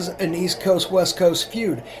 was an East Coast, West Coast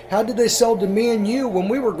feud. How did they sell to me and you when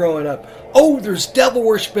we were growing up? Oh, there's devil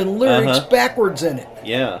worshiping lyrics backwards in it.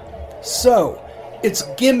 Yeah. So, it's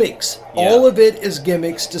gimmicks. Yeah. All of it is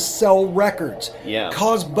gimmicks to sell records. Yeah.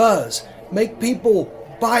 Cause buzz. Make people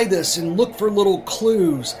buy this and look for little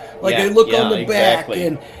clues. Like Yeah, they look yeah, on the exactly.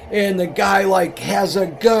 back and the guy like has a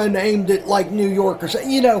gun aimed at like New York or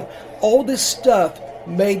something. You know, all this stuff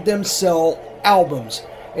made them sell albums.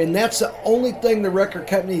 And that's the only thing the record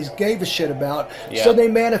companies gave a shit about. Yeah. So they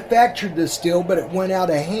manufactured this deal, but it went out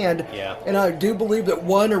of hand. Yeah. And I do believe that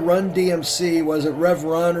Run DMC, was it Rev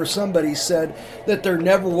Run or somebody, said that there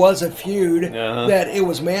never was a feud, that it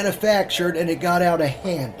was manufactured and it got out of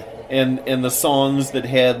hand. And the songs that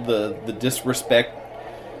had the disrespect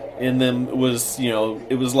in them was,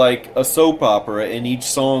 it was like a soap opera, and each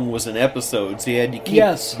song was an episode, so you had to keep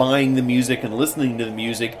buying the music and listening to the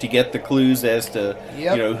music to get the clues as to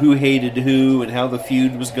who hated who and how the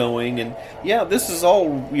feud was going. And this is all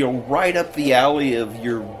right up the alley of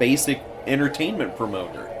your basic entertainment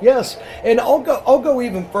promoter. Yes, and I'll go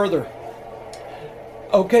even further.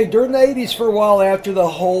 Okay, during the 80s for a while, after the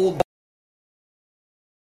whole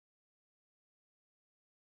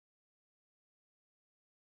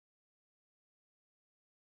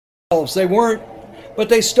they weren't, but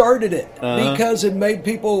they started it because it made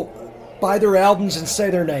people buy their albums and say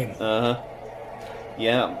their name.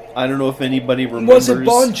 Yeah, I don't know if anybody remembers. Was it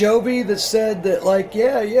Bon Jovi that said that, like,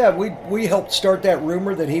 we helped start that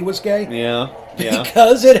rumor that he was gay? Yeah.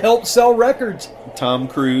 Because it helped sell records. Tom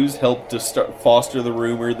Cruise helped to foster the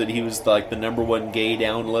rumor that he was like the #1 gay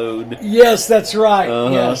download. Yes, that's right.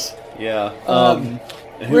 Yes. Yeah.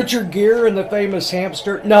 Richard Gere and the famous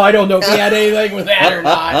hamster. No, I don't know if he had anything with that or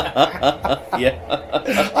not.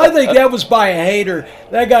 I think that was by a hater.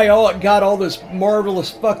 That guy got all this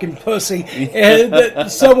marvelous fucking pussy,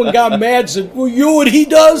 and someone got mad and said, well, you know what he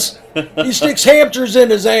does? He sticks hamsters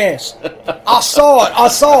in his ass. I saw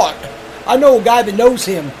it. I know a guy that knows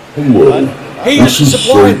him. Hello, this is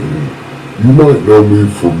Satan. You might know me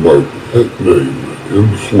from my pet name,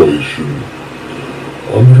 Inflation.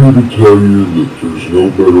 I'm here to tell you that there's no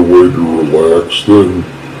better way to relax than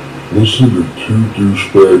listen to two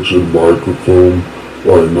douchebags in a microphone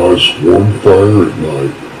by a nice warm fire at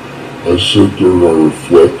night. I sit there and I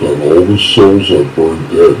reflect on all the souls I burned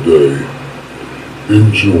that day.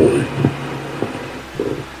 Enjoy.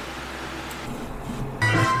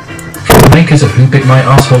 From the makers of Who Bit My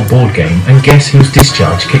Asshole board game and Guess Whose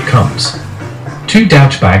Discharge Kit comes 2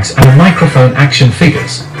 douchebags and a microphone action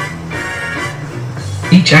figures.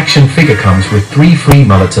 Each action figure comes with 3 free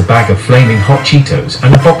mullets, a bag of flaming hot Cheetos,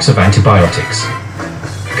 and a box of antibiotics.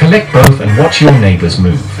 Collect both and watch your neighbors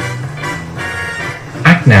move.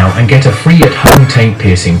 Act now and get a free at-home taint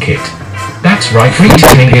piercing kit. That's right, free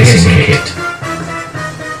taint piercing kit.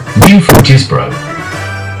 New from Jizbro.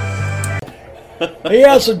 He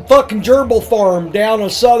has a fucking gerbil farm down in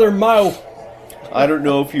southern Mo. I don't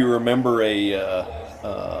know if you remember a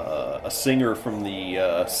singer from the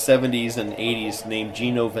 70s and 80s named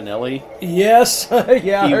Gino Vanelli. Yes,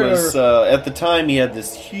 yeah. He was at the time he had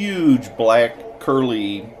this huge black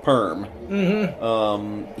curly perm.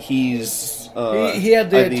 He's he had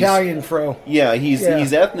the Italian fro. Yeah, he's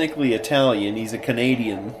ethnically Italian. He's a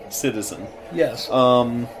Canadian citizen. Yes.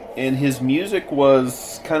 And his music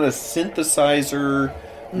was kind of synthesizer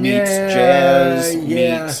meets jazz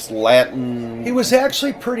meets Latin. He was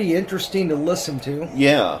actually pretty interesting to listen to.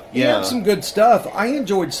 Yeah. He had some good stuff. I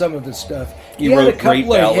enjoyed some of his stuff. He had wrote a couple great of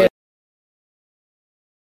ballads. hits.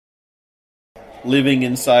 Living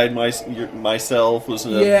Inside Myself was a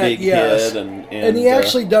big hit, and he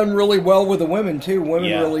actually done really well with the women too. Women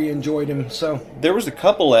really enjoyed him. So there was a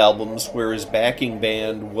couple albums where his backing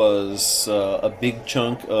band was a big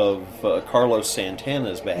chunk of Carlos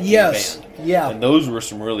Santana's backing band. And those were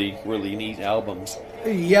some really, really neat albums.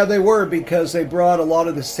 Yeah, they were, because they brought a lot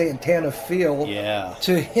of the Santana feel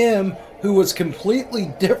to him, who was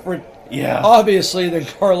completely different. Obviously, than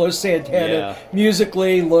Carlos Santana.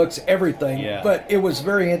 Musically, looks, everything. But it was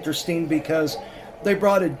very interesting because they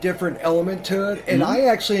brought a different element to it, and I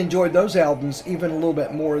actually enjoyed those albums even a little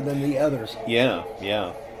bit more than the others. And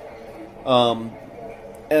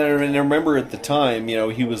I remember at the time,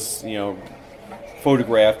 he was,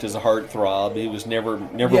 photographed as a heartthrob. He was never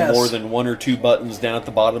more than 1 or 2 buttons down at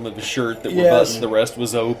the bottom of his shirt that were buttoned. The rest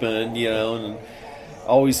was open, and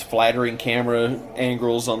always flattering camera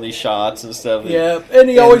angles on these shots and stuff. Yeah, and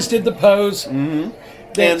he always did the pose. Mm-hmm.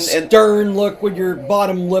 That stern look with your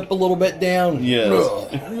bottom lip a little bit down.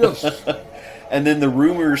 Yes. And then the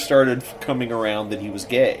rumors started coming around that he was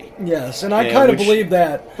gay. Yes, and I kind of believe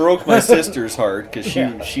that. Broke my sister's heart because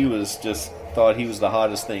she was just thought he was the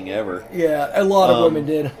hottest thing ever. Yeah, a lot of women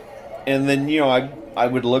did. And then I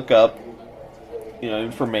would look up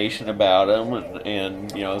information about him,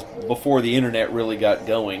 and before the internet really got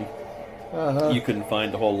going, you couldn't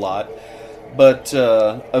find a whole lot. But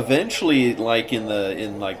eventually, like in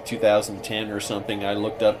 2010 or something, I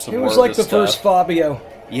looked up some more of this stuff. It was like the first Fabio.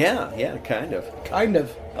 Yeah, kind of.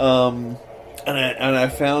 And I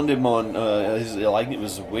found him on his, it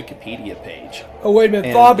was a Wikipedia page. Oh, wait a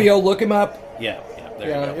minute, Fabio, look him up. Yeah, there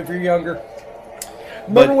you go. If you're younger.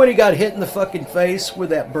 Remember when he got hit in the fucking face with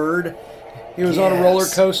that bird? He was on a roller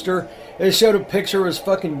coaster. It showed a picture of his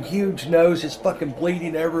fucking huge nose, just fucking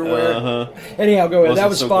bleeding everywhere. Anyhow, go ahead. That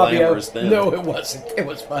was Fabio. No, it wasn't. It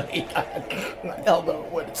was funny. Hell no,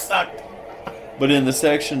 it would have sucked. But in the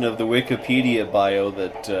section of the Wikipedia bio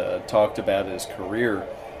that talked about his career,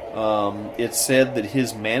 it said that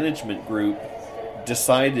his management group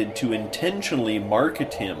decided to intentionally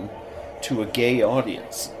market him to a gay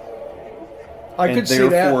audience. I could see that.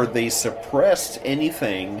 And therefore, they suppressed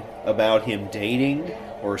anything about him dating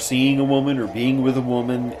or seeing a woman or being with a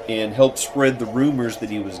woman, and helped spread the rumors that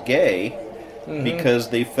he was gay, because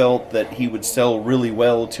they felt that he would sell really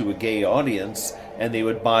well to a gay audience, and they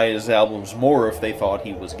would buy his albums more if they thought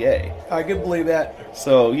he was gay. I could believe that.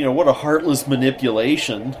 So, what a heartless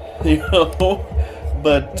manipulation,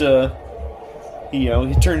 But,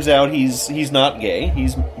 it turns out he's not gay. He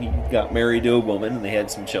got married to a woman, and they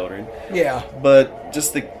had some children. Yeah. But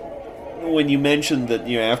just when you mentioned that,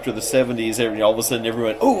 after the 70s, all of a sudden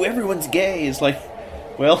everyone's gay. It's like,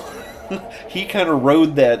 well, he kind of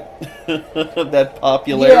rode that that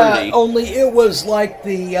popularity. Yeah, only it was like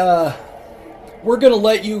the we're gonna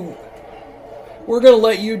let you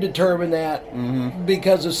determine that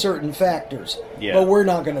because of certain factors. Yeah. But we're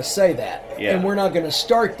not gonna say that. Yeah. And we're not gonna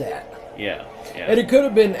start that. Yeah. And it could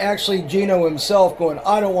have been actually Gino himself going,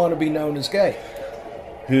 I don't want to be known as gay.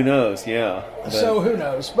 Who knows? Yeah. So who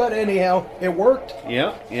knows? But anyhow, it worked.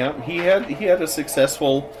 Yeah. He had a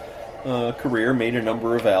successful career, made a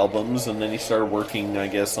number of albums, and then he started working, I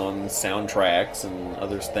guess, on soundtracks and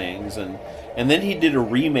other things, and then he did a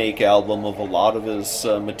remake album of a lot of his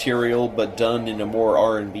material, but done in a more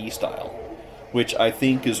R&B style, which I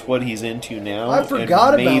think is what he's into now. I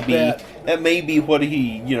forgot about that. That may be what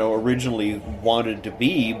he, originally wanted to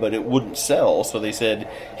be, but it wouldn't sell. So they said,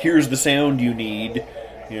 "Here's the sound you need.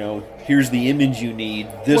 Here's the image you need.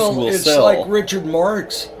 This will sell." Well, it's like Richard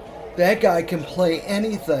Marx. That guy can play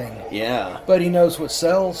anything. Yeah. But he knows what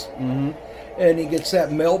sells. Mm-hmm. And he gets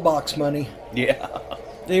that mailbox money. Yeah.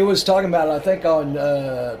 He was talking about it, I think, on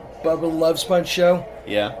Bubba the Love Sponge show.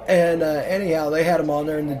 Yeah. And anyhow, they had him on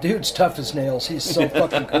there, and the dude's tough as nails. He's so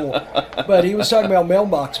fucking cool. But he was talking about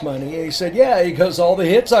mailbox money. And he said, he goes, all the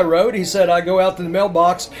hits I wrote, he said, I go out to the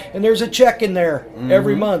mailbox, and there's a check in there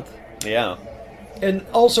every month. Yeah. And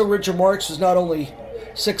also, Richard Marx was not only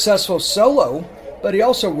successful solo, but he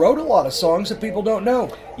also wrote a lot of songs that people don't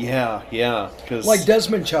know. Yeah. Like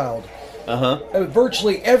Desmond Child.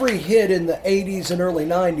 Virtually every hit in the 80s and early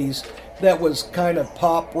 90s that was kind of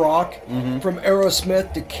pop rock, from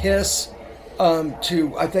Aerosmith to Kiss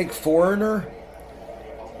to, I think, Foreigner.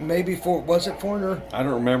 Was it Foreigner? I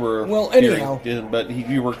don't remember. Well, anyhow. But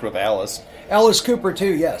he worked with Alice. Alice Cooper,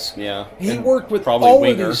 too, yes. Yeah. He worked with probably all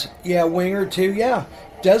Winger. of these. Yeah, Winger, too, yeah.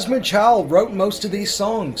 Desmond Child wrote most of these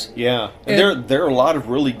songs. Yeah. And there are a lot of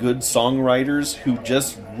really good songwriters who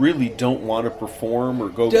just really don't want to perform or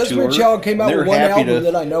go tour. Desmond Child came out with one album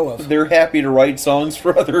that I know of. They're happy to write songs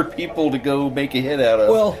for other people to go make a hit out of.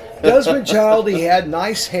 Well, Desmond Child, he had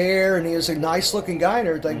nice hair and he was a nice looking guy and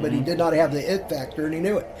everything, but he did not have the it factor and he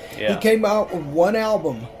knew it. Yeah. He came out with one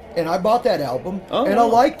album and I bought that album and I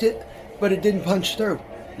liked it, but it didn't punch through.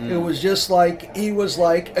 It was just like, he was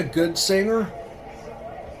like a good singer.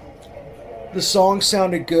 The song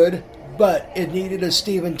sounded good, but it needed a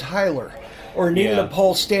Steven Tyler or it needed a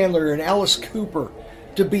Paul Stanley or an Alice Cooper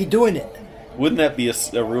to be doing it. Wouldn't that be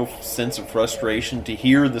a real sense of frustration to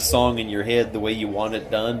hear the song in your head the way you want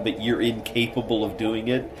it done, but you're incapable of doing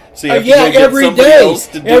it? So you have to go get somebody else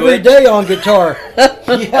to do it? Every day on guitar.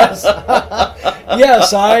 Yes.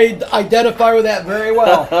 Yes, I identify with that very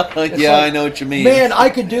well. Yeah, I know what you mean. Man, I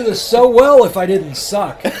could do this so well if I didn't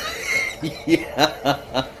suck. Yeah.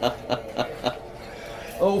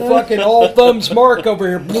 Oh, fucking all thumbs Mark over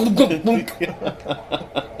here.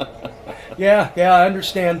 Yeah, I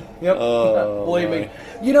understand. Yep, believe me.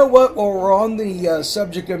 You know what? While we're on the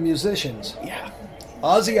subject of musicians,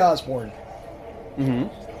 Ozzy Osbourne,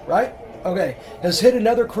 right? Okay, has hit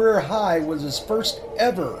another career high with his first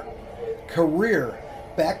ever career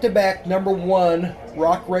back-to-back #1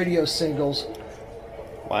 rock radio singles.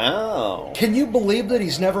 Wow. Can you believe that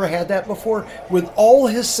he's never had that before? With all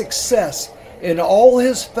his success and all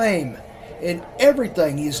his fame and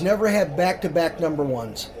everything, he's never had back-to-back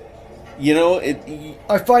 #1s. You know,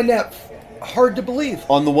 I find that hard to believe.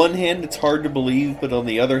 On the one hand, it's hard to believe, but on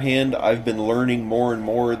the other hand, I've been learning more and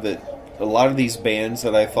more that a lot of these bands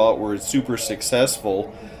that I thought were super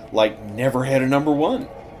successful, like, never had a #1.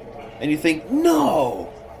 And you think, no,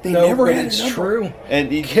 they never had a it's number. true.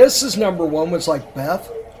 And Kiss's #1 was like Beth.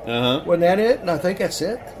 Wasn't that it? And I think that's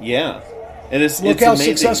it. Yeah. And it's Look how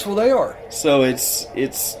amazing. successful they are. So it's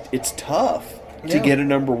tough to get a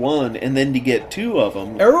 #1 and then to get 2 of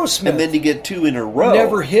them. Aerosmith. And then to get 2 in a row.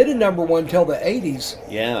 Never hit a #1 till the 80s.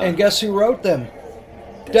 Yeah. And guess who wrote them?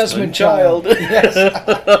 Desmond Child. Yes.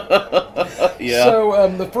 Yeah.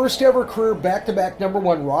 So the first ever career back-to-back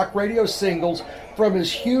 #1 rock radio singles from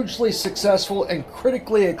his hugely successful and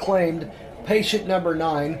critically acclaimed Patient Number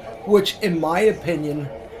 9, which in my opinion,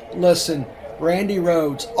 listen, Randy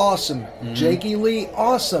Rhoads, awesome. Jakey Lee,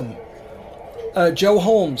 awesome. Joe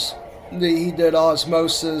Holmes, he did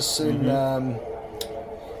Osmosis and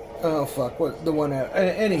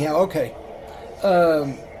anyhow, okay.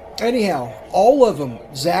 Anyhow, all of them,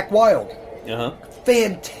 Zakk Wylde.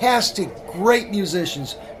 Fantastic, great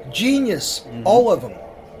musicians, genius, all of them.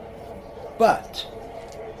 But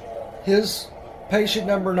his Patient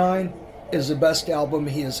Number 9 is the best album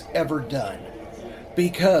he has ever done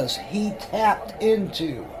because he tapped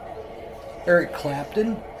into Eric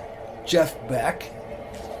Clapton, Jeff Beck,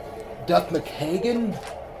 Duff McKagan,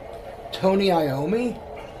 Tony Iommi.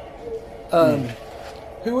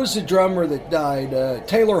 Who was the drummer that died?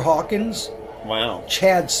 Taylor Hawkins. Wow.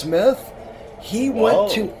 Chad Smith. He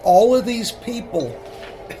went to all of these people.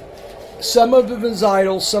 Some of them as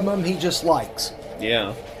idols, some of them he just likes.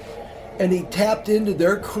 Yeah. And he tapped into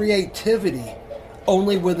their creativity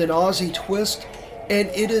only with an Ozzy twist. And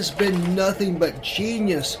it has been nothing but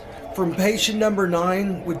genius from Patient Number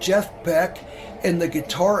 9 with Jeff Beck and the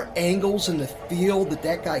guitar angles and the feel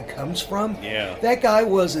that guy comes from. Yeah. That guy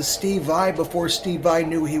was a Steve Vai before Steve Vai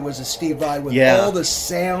knew he was a Steve Vai with all the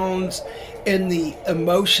sounds and the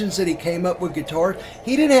emotions that he came up with guitar.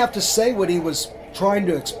 He didn't have to say what he was trying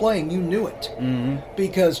to explain. You knew it.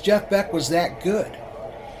 Because Jeff Beck was that good.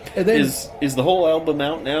 And then, is the whole album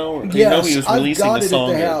out now? Yes, you know he was releasing I've got a song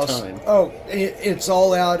it at the at house. a time. Oh, it's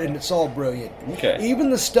all out and it's all brilliant. Okay. Even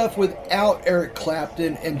the stuff without Eric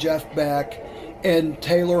Clapton and Jeff Beck and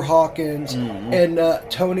Taylor Hawkins and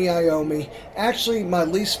Tony Iommi. Actually, my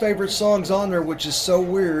least favorite songs on there, which is so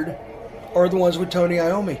weird, are the ones with Tony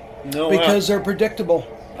Iommi. No, because they're predictable.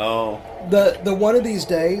 Oh. The One of These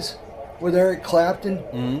Days with Eric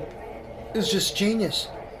Clapton is just genius.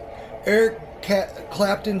 Eric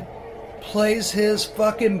Clapton plays his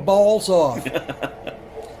fucking balls off.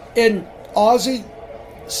 And Ozzy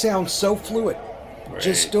sounds so fluid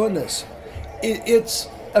just doing this. It's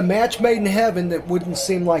a match made in heaven that wouldn't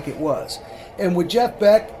seem like it was. And with Jeff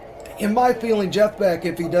Beck, in my feeling, Jeff Beck,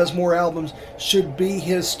 if he does more albums, should be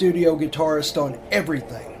his studio guitarist on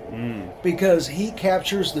everything. Because he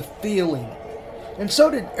captures the feeling. And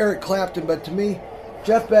so did Eric Clapton, but to me,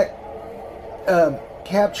 Jeff Beck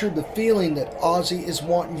captured the feeling that Ozzy is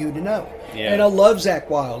wanting you to know. Yeah. And I love Zakk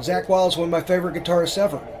Wylde. Zakk Wylde is one of my favorite guitarists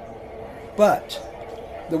ever. But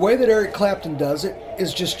the way that Eric Clapton does it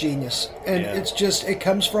is just genius. And it's just, it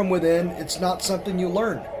comes from within. It's not something you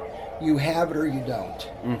learn. You have it or you don't.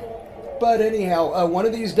 But anyhow, One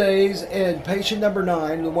of These Days and Patient Number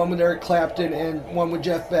 9, the one with Eric Clapton and one with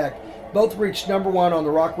Jeff Beck, both reached #1 on the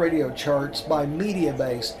rock radio charts by Media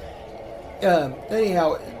Base.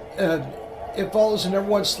 It follows the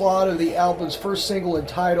 #1 slot of the album's first single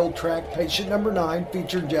entitled track, Patient Number 9,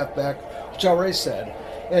 featuring Jeff Beck, which I already said.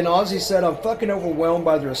 And Ozzy said, I'm fucking overwhelmed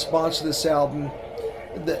by the response to this album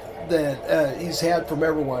that he's had from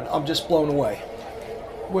everyone. I'm just blown away.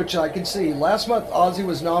 Which I can see. Last month, Ozzy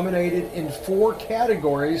was nominated in 4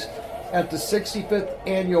 categories at the 65th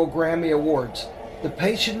Annual Grammy Awards. The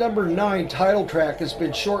Patient Number 9 title track has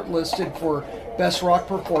been shortlisted for Best Rock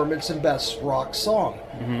Performance and Best Rock Song.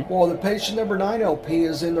 While the Patient Number 9 LP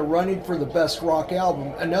is in the running for the Best Rock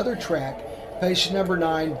Album, another track, Patient Number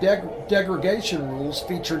 9, Degradation Rules,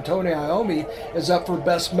 featuring Tony Iommi, is up for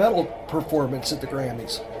Best Metal Performance at the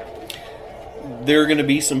Grammys. there are going to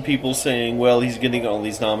be some people saying, well, he's getting all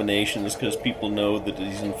these nominations because people know that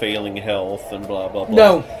he's in failing health and blah, blah, blah.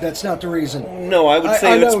 No, that's not the reason. No, I would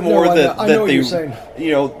say it's more that I know what they, you're saying.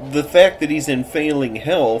 The fact that he's in failing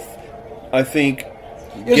health, I think,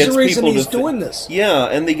 is the reason people he's doing this. Yeah,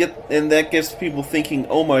 and that gets people thinking,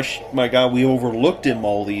 oh my God, we overlooked him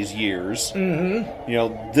all these years.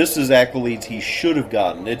 Mm-hmm. This is accolades he should have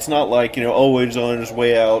gotten. It's not like he's on his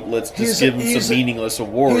way out. Let's just give him some meaningless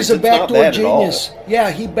awards. He's a backdoor genius.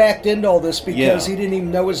 Yeah, he backed into all this because Yeah. he didn't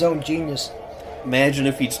even know his own genius. Imagine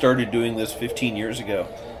if he'd started doing this 15 years ago,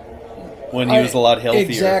 when he was a lot healthier.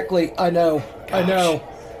 Exactly. I know. Gosh.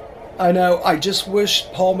 I know. I just wish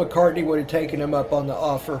Paul McCartney would have taken him up on the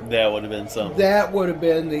offer. That would have been something. That would have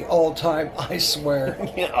been the all-time, I swear.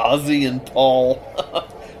 Ozzy and Paul.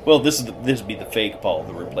 Well, this would be the fake Paul,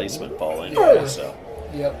 the replacement Paul anyway. So.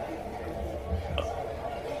 Yep.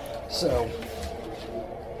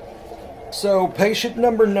 So Patient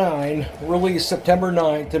Number 9, released September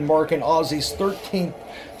 9th and marking Ozzy's 13th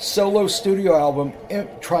solo studio album,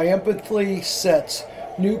 triumphantly sets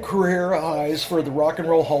new career highs for the Rock and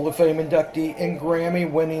Roll Hall of Fame inductee and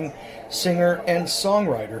Grammy-winning singer and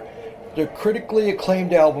songwriter. The critically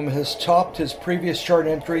acclaimed album has topped his previous chart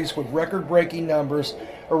entries with record-breaking numbers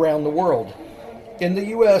around the world. In the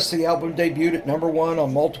U.S., the album debuted at number 1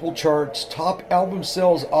 on multiple charts. Top album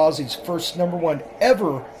sales, Ozzy's first number 1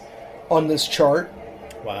 ever on this chart.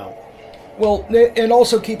 Wow. Well, and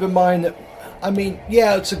also keep in mind that,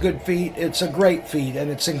 it's a good feat. It's a great feat,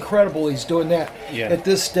 and it's incredible he's doing that at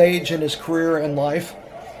this stage in his career and life.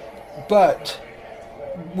 But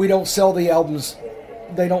we don't sell the albums.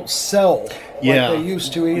 They don't sell like they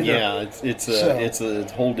used to either. Yeah, it's a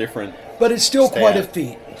whole different. But it's still stat. quite a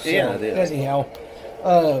feat. So, yeah, it is. Anyhow,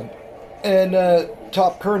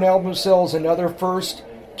 top current album sales, another first.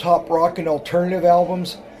 Top rock and alternative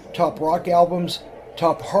albums, top rock albums,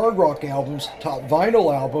 top hard rock albums, top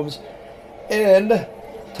vinyl albums, and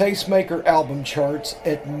Tastemaker album charts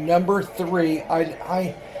at number 3.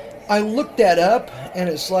 I looked that up, and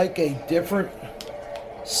it's like a different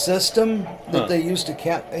system that they used to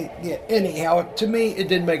count. Anyhow, to me, it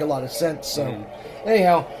didn't make a lot of sense. So,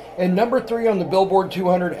 anyhow, and number 3 on the Billboard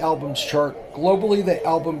 200 albums chart. Globally, the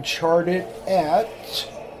album charted at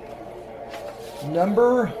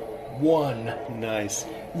number 1. Nice.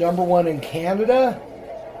 Number 1 in Canada.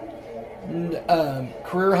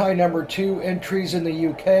 Career high number 2 entries in the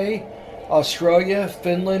UK, Australia,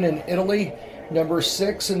 Finland, and Italy. Number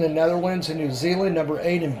 6 in the Netherlands and New Zealand. Number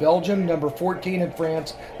 8 in Belgium. Number 14 in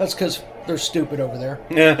France. That's because they're stupid over there.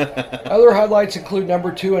 Other highlights include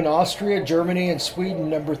number 2 in Austria, Germany, and Sweden.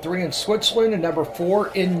 Number 3 in Switzerland. And number 4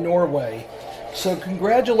 in Norway. So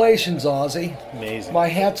congratulations, Ozzy. Amazing. My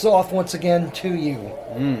hat's off once again to you.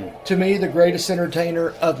 To me, the greatest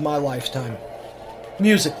entertainer of my lifetime.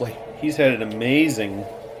 Musically. He's had an amazing,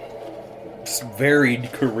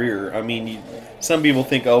 varied career. I mean, some people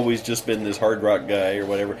think, he's just been this hard rock guy or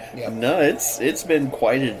whatever. Yep. No, it's been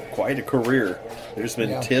quite a career. There's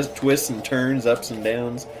been twists and turns, ups and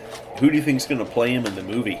downs. Who do you think's going to play him in the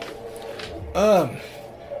movie?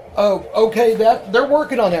 Okay, they're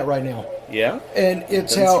working on that right now. Yeah? And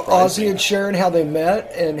it's how Ozzy and Sharon, how they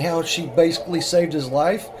met, and how she basically saved his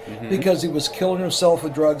life because he was killing himself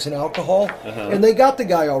with drugs and alcohol. And they got the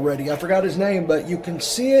guy already. I forgot his name, but you can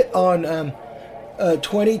see it on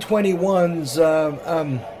 2021's...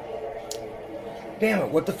 damn it,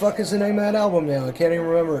 what the fuck is the name of that album now? I can't even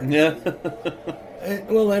remember. Yeah.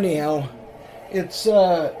 Well, anyhow, it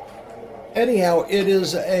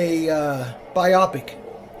is a biopic.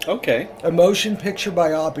 Okay. A motion picture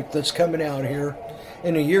biopic that's coming out here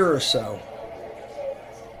in a year or so.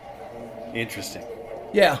 Interesting.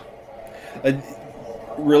 Yeah.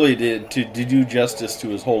 Really, to do justice to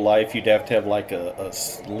his whole life, you'd have to have like a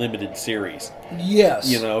limited series.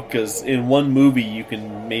 Yes. Because in one movie you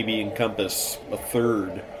can maybe encompass a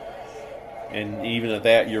third. And even at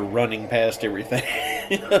that, you're running past everything.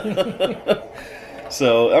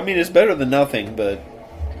 So, it's better than nothing, but...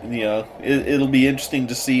 it'll be interesting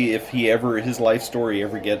to see if his life story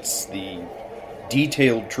ever gets the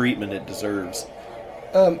detailed treatment it deserves.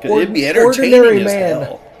 It'd be entertaining as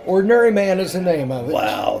hell. Ordinary Man is the name of it.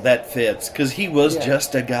 Wow, that fits, because he was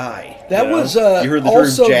just a guy. That was you heard the term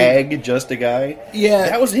JAG, just a guy? Yeah.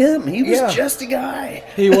 That was him. He was just a guy.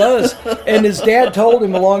 He was. And his dad told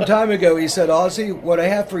him a long time ago, he said, Ozzy, what I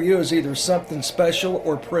have for you is either something special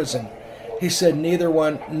or prison. He said, neither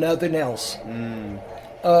one, nothing else.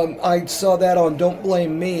 I saw that on Don't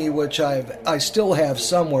Blame Me, which I still have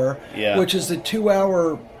somewhere, which is the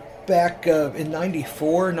 2-hour back in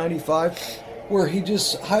 94, 95, where he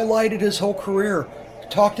just highlighted his whole career,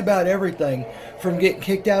 talked about everything from getting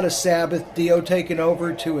kicked out of Sabbath, Dio taking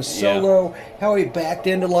over, to a solo, how he backed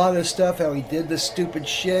into a lot of this stuff, how he did this stupid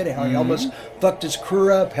shit, how he almost fucked his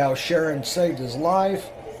crew up, how Sharon saved his life.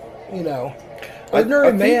 You know,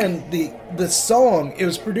 Ordinary Man, the song, it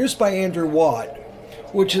was produced by Andrew Watt,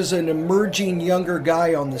 which is an emerging younger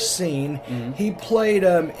guy on the scene. He played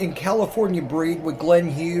in California Breed with Glenn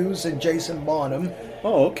Hughes and Jason Bonham.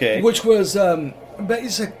 Oh, okay. Which was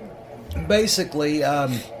basically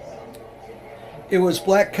it was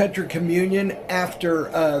Black Country Communion after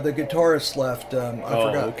the guitarist left. I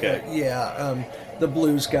forgot. Okay. The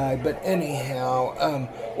blues guy. But anyhow,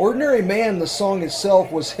 Ordinary Man, the song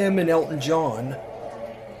itself was him and Elton John.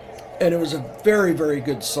 And it was a very, very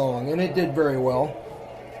good song, and it did very well.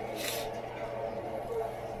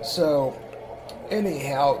 So,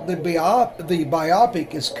 anyhow, the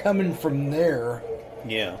biopic is coming from there.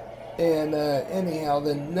 Yeah. And anyhow,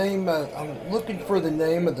 the name, I'm looking for the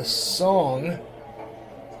name of the song.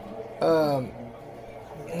 Let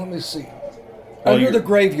me see. Under the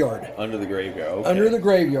Graveyard. Under the Graveyard, okay. Under the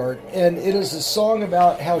Graveyard. And it is a song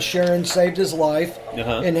about how Sharon saved his life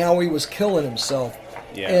and how he was killing himself.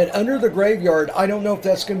 Yeah. And Under the Graveyard, I don't know if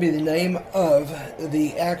that's going to be the name of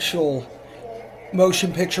the actual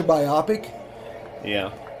motion picture biopic.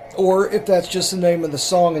 Yeah. Or if that's just the name of the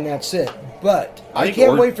song and that's it. But I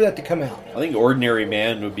can't wait for that to come out. I think Ordinary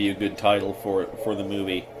Man would be a good title for the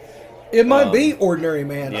movie. It might be Ordinary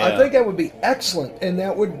Man. Yeah. I think that would be excellent, and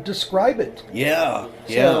that would describe it. Yeah,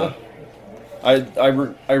 yeah.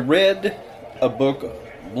 I read a book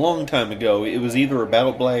a long time ago. It was either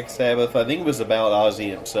about Black Sabbath. I think it was about Ozzy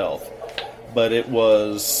himself. But it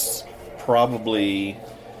was probably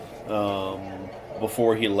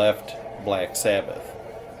before he left Black Sabbath,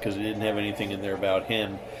 because it didn't have anything in there about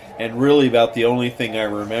him. And really about the only thing I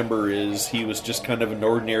remember is he was just kind of an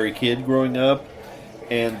ordinary kid growing up,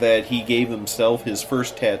 and that he gave himself his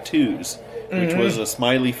first tattoos, which was a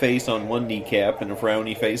smiley face on one kneecap and a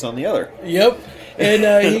frowny face on the other. Yep.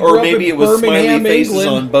 And he or grew maybe up it in was Birmingham, smiley faces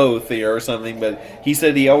England. on both or something, but he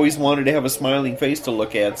said he always wanted to have a smiling face to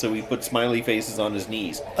look at, so he put smiley faces on his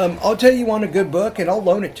knees. I'll tell you one a good book, and I'll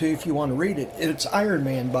loan it to you if you want to read it. It's Iron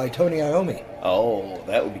Man by Tony Iommi. Oh,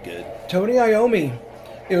 that would be good. Tony Iommi.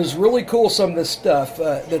 It was really cool, some of the stuff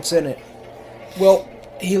that's in it. Well,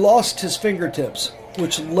 he lost his fingertips,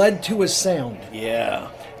 which led to his sound. Yeah.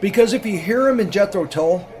 Because if you hear him in Jethro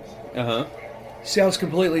Tull, Uh-huh. sounds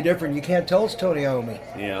completely different. You can't tell it's Tony Iommi.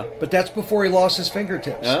 Yeah. But that's before he lost his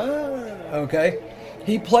fingertips. Ah. Okay?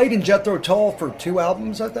 He played in Jethro Tull for 2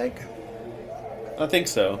 albums, I think. I think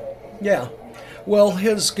so. Yeah. Well,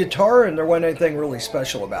 his guitar, and there wasn't anything really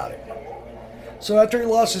special about it. So after he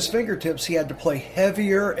lost his fingertips, he had to play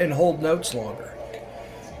heavier and hold notes longer.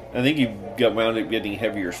 I think he wound up getting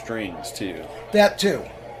heavier strings, too. That too.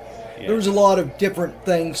 Yeah. There was a lot of different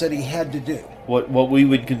things that he had to do. What we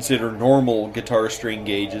would consider normal guitar string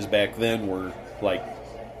gauges back then were, like,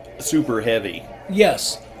 super heavy.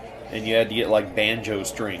 Yes. And you had to get, like, banjo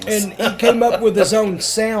strings. And he came up with his own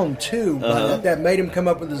sound, too. That made him come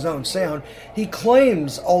up with his own sound. He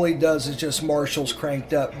claims all he does is just Marshalls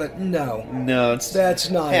cranked up, but no. No, that's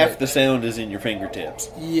not half it. the sound is in your fingertips.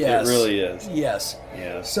 Yes. It really is. Yes.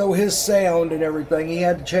 Yeah. So his sound and everything, he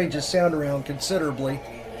had to change his sound around considerably.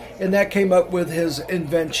 And that came up with his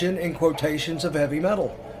invention, in quotations, of heavy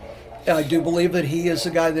metal. I do believe that he is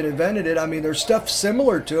the guy that invented it. I mean, there's stuff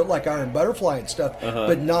similar to it, like Iron Butterfly and stuff,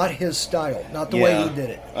 but not his style, not the way he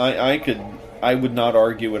did it. I would not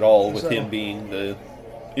argue at all with him being the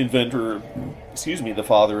inventor, the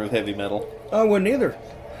father of heavy metal. I wouldn't either.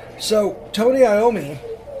 So, Tony Iommi,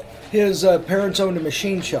 his parents owned a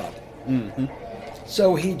machine shop. Mm-hmm.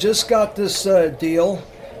 So he just got this deal,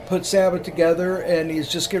 put Sabbath together, and he's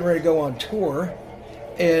just getting ready to go on tour.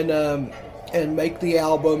 And make the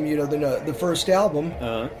album, the first album.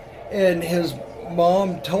 And his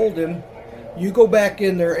mom told him, you go back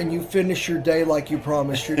in there and you finish your day like you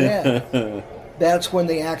promised your dad. That's when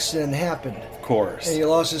the accident happened. Of course. And he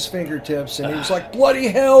lost his fingertips, and he was like, bloody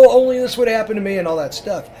hell, only this would happen to me, and all that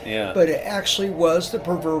stuff. Yeah. But it actually was the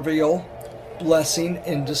proverbial blessing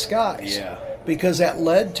in disguise. Yeah. Because that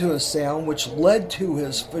led to a sound which led to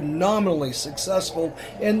his phenomenally successful,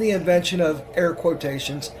 in the invention of, air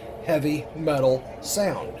quotations, heavy metal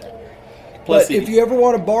sound. Plus but if you ever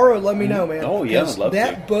want to borrow it, let me know, man. Oh, yeah, I'd love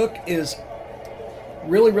that book is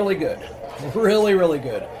really, really good. Really, really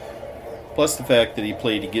good. Plus the fact that he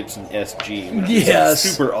played a Gibson SG, which yes.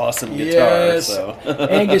 is a super awesome guitar. Yes. So.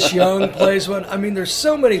 Angus Young plays one. I mean, there's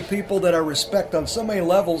so many people that I respect on so many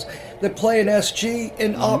levels that play an SG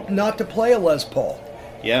and opt not to play a Les Paul.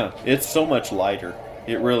 Yeah, it's so much lighter.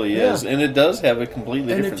 It really is. And it does have a completely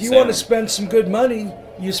different sound. And if you want to spend some good money,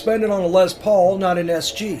 you spend it on a Les Paul, not an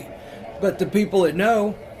SG. But the people that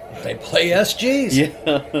know, they play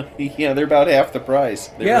SGs. Yeah, they're about half the price.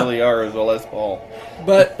 They really are as a Les Paul.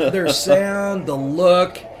 But their sound, the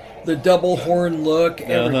look, the double horn look,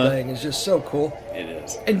 everything is just so cool. It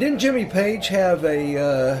is. And didn't Jimmy Page have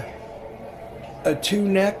a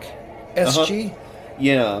two-neck SG?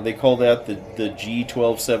 Yeah, they call that the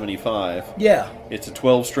G1275. Yeah. It's a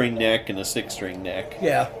 12-string neck and a 6-string neck.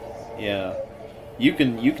 Yeah. Yeah. You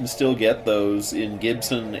can still get those in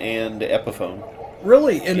Gibson and Epiphone.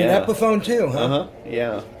 Really? In an Epiphone too, huh?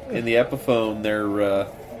 Yeah. In the Epiphone,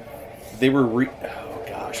 they were oh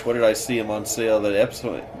gosh, what did I see them on sale? That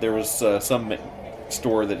Epiphone, there was some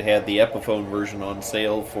store that had the Epiphone version on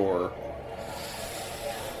sale for,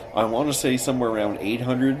 I want to say somewhere around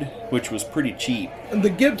 $800, which was pretty cheap. And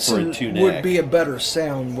the Gibson would be a better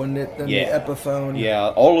sound, wouldn't it, than the Epiphone? Yeah,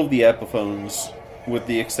 all of the Epiphones, with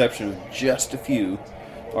the exception of just a few,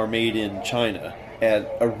 are made in China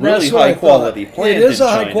at a really high quality plant. It is a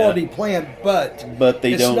high quality plant, but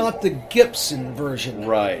it's not the Gibson version.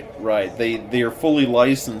 Right. They are fully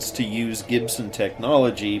licensed to use Gibson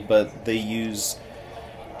technology, but they use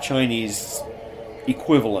Chinese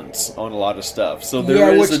equivalents on a lot of stuff. So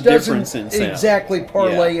there is a difference in sound. Exactly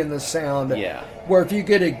parlay in the sound. Yeah. Where if you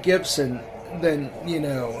get a Gibson, then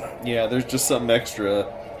Yeah, there's just something extra,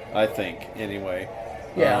 I think. Anyway.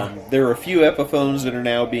 Yeah. There are a few Epiphones that are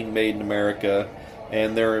now being made in America,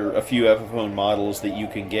 and there are a few Epiphone models that you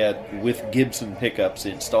can get with Gibson pickups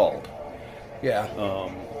installed. Yeah.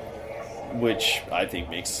 Which I think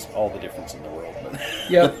makes all the difference in the world.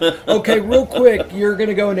 Yeah. Okay, real quick, you're going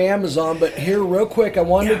to go into Amazon, but here, real quick, I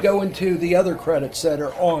wanted to go into the other credits that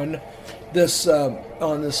are on this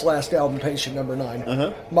last album, Patient Number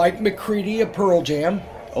 9. Mike McCready of Pearl Jam.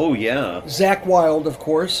 Oh, yeah. Zakk Wylde, of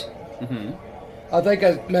course. Mm-hmm. I think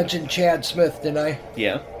I mentioned Chad Smith, didn't I?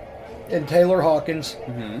 Yeah. And Taylor Hawkins.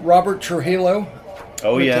 Mm-hmm. Robert Trujillo.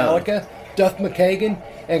 Oh, Metallica, Duff McKagan,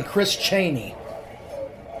 and Chris Chaney.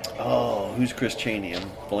 Oh, who's Chris Chaney? I'm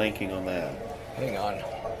blanking on that. Hang on.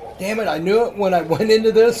 Damn it, I knew it when I went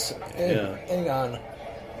into this. Hang on.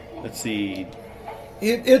 Let's see.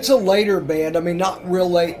 It's a later band. I mean, not real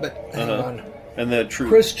late, but hang on. And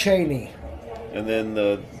Chris Chaney. And then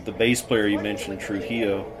the bass player you mentioned,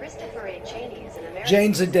 Trujillo.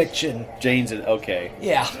 Jane's Addiction. Okay.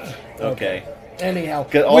 Yeah. Okay. Anyhow,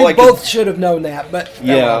 we both should have known that, but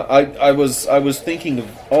yeah, I was thinking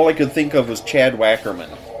of, all I could think of was Chad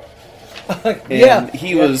Wackerman. And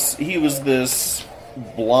he was this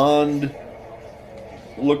blonde,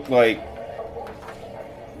 looked like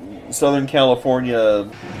Southern California.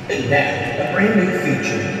 And now, a brand new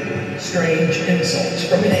feature: strange insults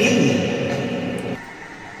from an alien.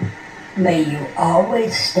 May you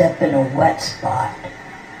always step in a wet spot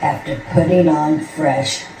after putting on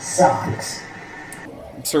fresh socks.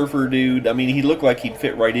 Surfer dude. I mean, he looked like he'd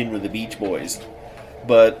fit right in with the Beach Boys.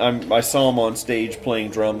 But I saw him on stage playing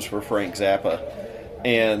drums for Frank Zappa,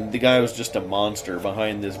 and the guy was just a monster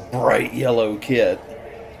behind this bright yellow kit.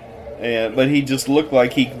 But he just looked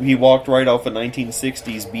like he walked right off a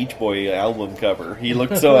 1960s Beach Boy album cover. He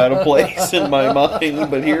looked so out of place in my mind,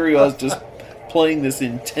 but here he was just playing this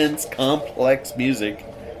intense, complex music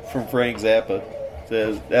from Frank Zappa.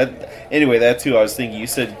 So anyway, that's who I was thinking. You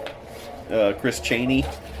said Chris Chaney,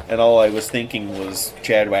 and all I was thinking was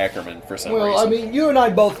Chad Wackerman for some reason. Well, I mean, you and I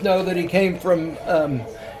both know that he came from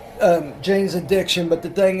Jane's Addiction, but the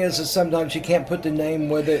thing is sometimes you can't put the name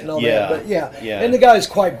with it and all that. But yeah, and the guy's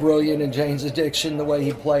quite brilliant in Jane's Addiction, the way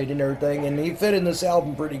he played and everything, and he fit in this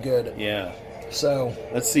album pretty good. Yeah. So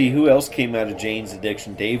let's see who else came out of Jane's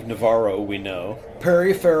Addiction. Dave Navarro, we know.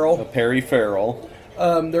 Perry Farrell.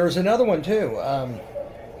 There's another one too.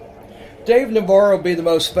 Dave Navarro would be the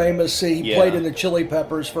most famous. He played in the Chili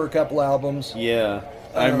Peppers for a couple albums. Yeah,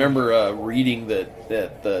 I remember reading that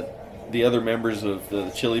the other members of the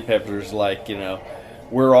Chili Peppers,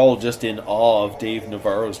 we're all just in awe of Dave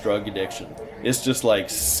Navarro's drug addiction. It's just like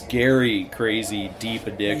scary, crazy, deep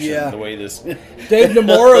addiction. The way this Dave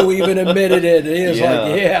Navarro even admitted it. He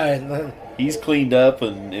was he's cleaned up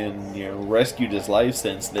and rescued his life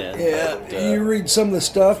since then. Yeah, but, you read some of the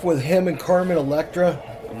stuff with him and Carmen Electra.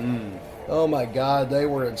 Oh my God, they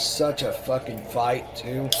were in such a fucking fight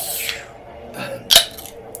too.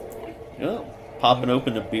 Popping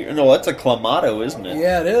open a beer. No, that's a Clamato, isn't it?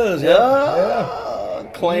 Yeah, it is. Yeah.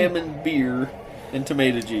 Clam and beer and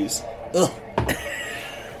tomato juice. Ugh.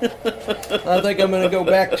 I think I'm going to go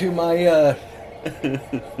back to my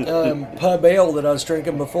pub ale that I was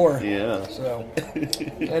drinking before. Yeah. So,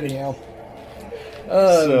 anyhow.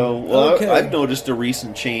 Okay. I've noticed a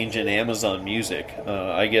recent change in Amazon Music.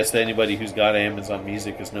 I guess anybody who's got Amazon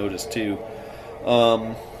Music has noticed too.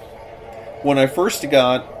 When I first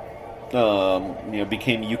got,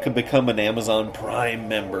 you could become an Amazon Prime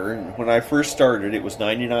member. And when I first started, it was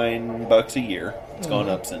 $99 a year. It's gone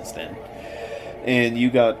up since then. And you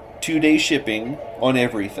got 2-day shipping on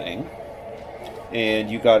everything.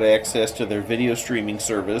 And you got access to their video streaming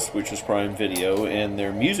service, which was Prime Video, and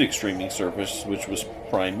their music streaming service, which was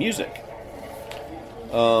Prime Music.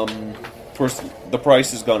 Of course, the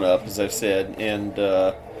price has gone up, as I've said, and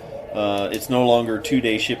it's no longer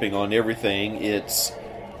 2-day shipping on everything. It's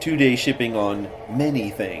 2-day shipping on many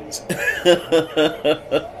things.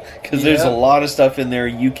 Because there's a lot of stuff in there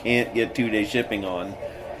you can't get 2-day shipping on.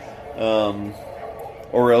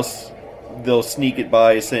 Or else they'll sneak it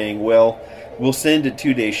by saying, well, we'll send it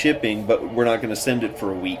 2-day shipping, but we're not going to send it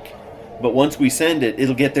for a week. But once we send it,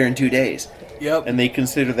 it'll get there in 2 days. Yep. And they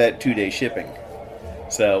consider that 2-day shipping.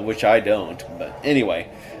 So, which I don't. But anyway,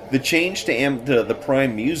 the change to the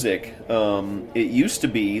Prime Music, it used to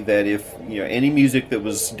be that if any music that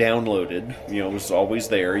was downloaded, was always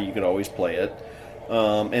there, you could always play it.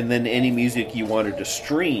 And then any music you wanted to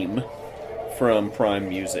stream from Prime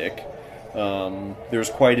Music, there's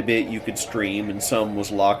quite a bit you could stream, and some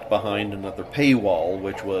was locked behind another paywall,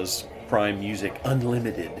 which was Prime Music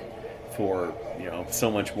Unlimited for so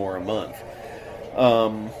much more a month.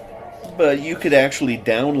 But you could actually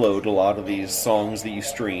download a lot of these songs that you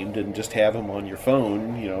streamed and just have them on your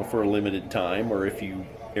phone, for a limited time, or if you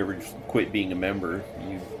ever quit being a member,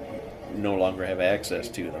 you no longer have access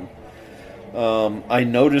to them. I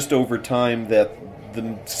noticed over time that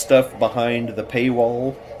the stuff behind the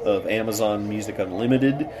paywall of Amazon Music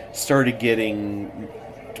Unlimited started getting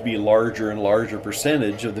to be a larger and larger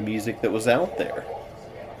percentage of the music that was out there.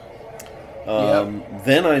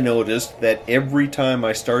 Then I noticed that every time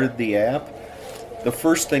I started the app, the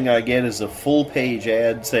first thing I get is a full-page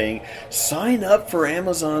ad saying, sign up for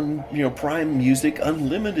Amazon Prime Music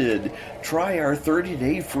Unlimited. Try our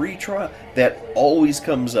 30-day free trial. That always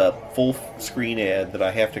comes up, full-screen ad that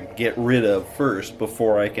I have to get rid of first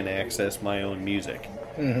before I can access my own music.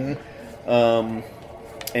 Mm-hmm.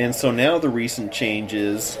 And so now the recent change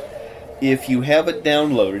is, if you have it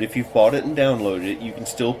downloaded, if you've bought it and downloaded it, you can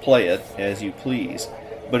still play it as you please.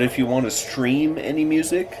 But if you want to stream any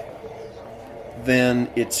music, then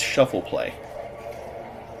it's shuffle play.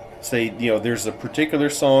 Say, there's a particular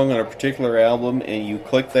song on a particular album, and you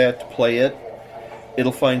click that to play it,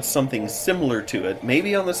 it'll find something similar to it,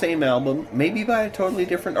 maybe on the same album, maybe by a totally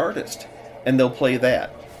different artist, and they'll play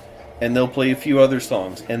that. And they'll play a few other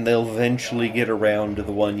songs, and they'll eventually get around to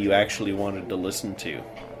the one you actually wanted to listen to.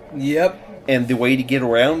 Yep. And the way to get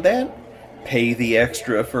around that? Pay the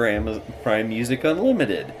extra for Amazon Prime Music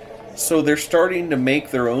Unlimited. So they're starting to make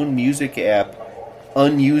their own music app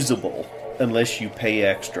unusable unless you pay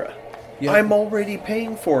extra. Yep. I'm already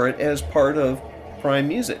paying for it as part of Prime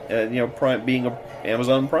Music, Prime being an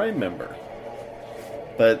Amazon Prime member.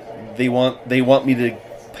 But they want me to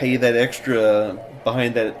pay that extra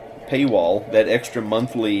behind that paywall, that extra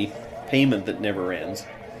monthly payment that never ends.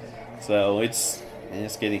 So it's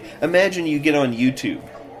getting... Imagine you get on YouTube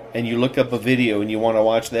and you look up a video and you want to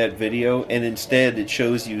watch that video, and instead it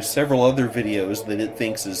shows you several other videos that it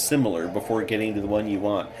thinks is similar before getting to the one you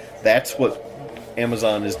want. That's what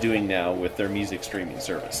Amazon is doing now with their music streaming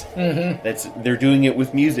service. Mm-hmm. They're doing it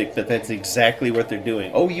with music, but that's exactly what they're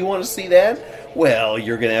doing. Oh, you want to see that? Well,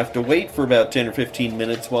 you're going to have to wait for about 10 or 15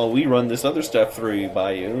 minutes while we run this other stuff through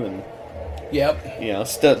by you. And yep.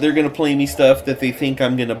 They're going to play me stuff that they think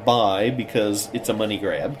I'm going to buy because it's a money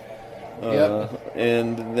grab. Yep.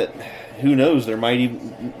 And that, who knows? They're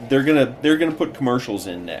gonna put commercials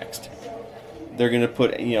in next. They're gonna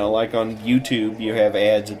put, like on YouTube, you have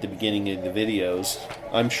ads at the beginning of the videos.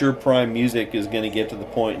 I'm sure Prime Music is going to get to the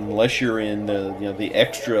point, unless you're in the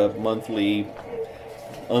extra monthly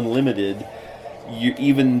unlimited,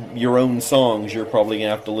 even your own songs, you're probably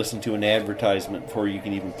gonna have to listen to an advertisement before you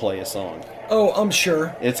can even play a song. Oh, I'm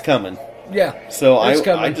sure It's coming. Yeah. So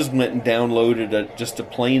I just went and downloaded just a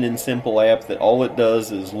plain and simple app that all it does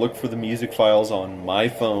is look for the music files on my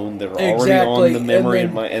phone that are already on the memory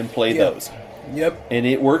and play those. Yep. And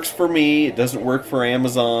it works for me. It doesn't work for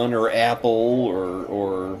Amazon or Apple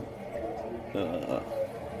or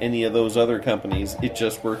any of those other companies. It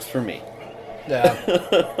just works for me.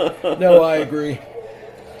 Yeah. No, I agree.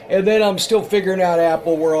 And then I'm still figuring out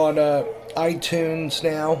Apple. We're on iTunes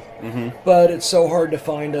now, but it's so hard to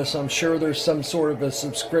find us. I'm sure there's some sort of a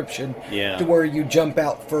subscription to where you jump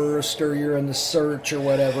out first, or you're in the search or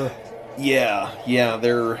whatever. Yeah,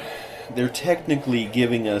 they're technically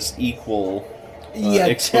giving us equal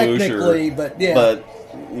exposure. Technically, but yeah. But,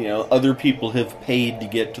 other people have paid to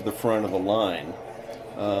get to the front of the line.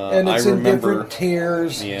 And it's in different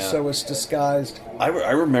tiers, so it's disguised. I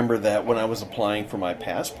remember that when I was applying for my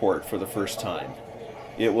passport for the first time.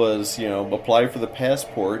 It was, apply for the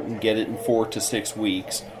passport and get it in 4 to 6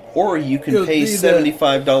 weeks, or you can pay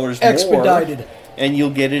 $75 expedited. more, and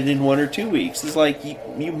you'll get it in 1 or 2 weeks. It's like,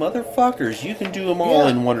 you motherfuckers, you can do them all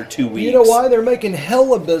in 1 or 2 weeks. You know why? They're making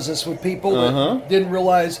hella business with people that didn't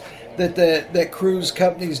realize that cruise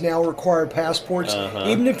companies now require passports,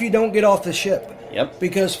 even if you don't get off the ship. Yep.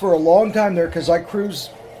 Because for a long time there, because I cruise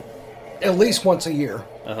at least once a year,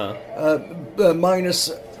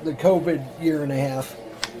 minus the COVID year and a half.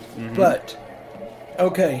 But,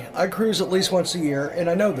 okay, I cruise at least once a year, and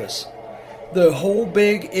I know this. The whole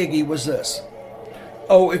big Iggy was this.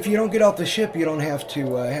 Oh, if you don't get off the ship, you don't have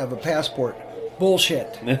to have a passport.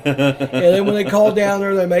 Bullshit. And then when they call down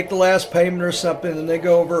there, they make the last payment or something, and they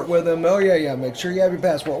go over it with them. Oh, yeah, make sure you have your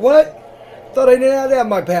passport. What? Thought I didn't have to have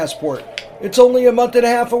my passport. It's only a month and a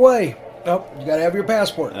half away. Oh, you got to have your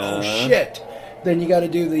passport. Oh, shit. Then you got to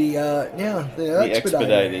do the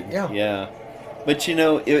expedited. Yeah. But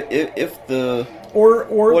if the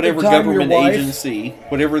or whatever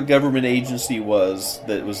the government agency was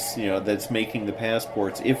that's making the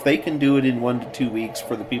passports, if they can do it in 1 to 2 weeks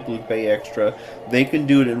for the people who pay extra, they can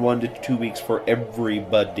do it in 1 to 2 weeks for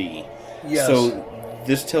everybody. Yes. So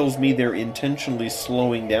this tells me they're intentionally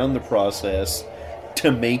slowing down the process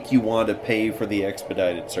to make you want to pay for the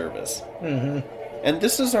expedited service. And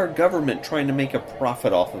this is our government trying to make a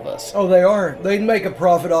profit off of us. Oh, they are. They'd make a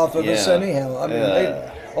profit off of us anyhow. I mean,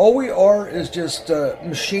 all we are is just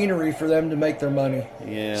machinery for them to make their money.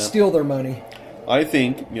 Yeah. Steal their money. I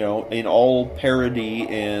think, in all parody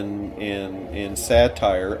and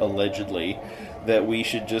satire, allegedly, that we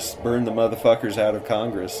should just burn the motherfuckers out of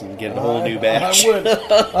Congress and get a whole new batch.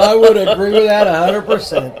 I would agree with that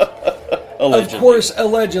 100%. Allegedly. Of course,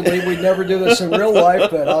 allegedly, we'd never do this in real life,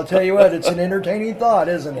 but I'll tell you what, it's an entertaining thought,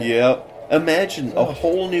 isn't it? Yep. Imagine a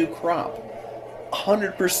whole new crop.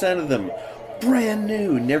 100% of them. Brand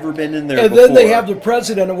new. Never been in there before. And then they have the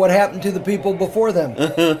president of what happened to the people before them.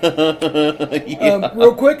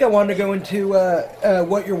 Real quick, I wanted to go into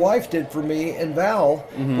what your wife did for me and Val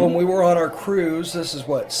when we were on our cruise. This is,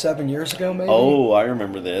 7 years ago, maybe? Oh, I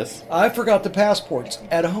remember this. I forgot the passports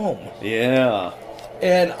at home. Yeah.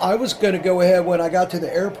 And I was going to go ahead when I got to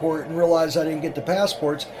the airport and realized I didn't get the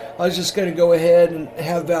passports. I was just going to go ahead and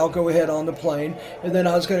have Val go ahead on the plane. And then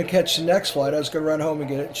I was going to catch the next flight. I was going to run home and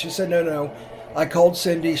get it. She said, no. I called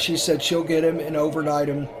Cindy. She said she'll get him and overnight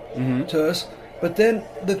him to us. But then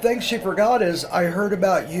the thing she forgot is I heard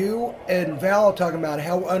about you and Val talking about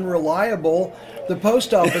how unreliable the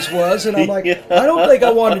post office was. And I'm like, I don't think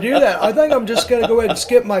I want to do that. I think I'm just going to go ahead and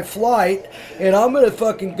skip my flight. And I'm going to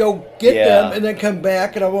fucking go get them and then come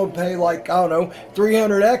back. And I'm going to pay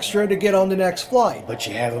 $300 extra to get on the next flight. But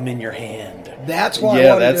you have them in your hand. That's why I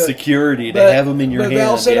wanted that's to, security to have them in your hand. But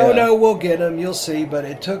Val said, oh no, we'll get them. You'll see. But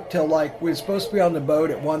it took till we were supposed to be on the boat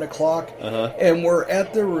at 1 o'clock. And we're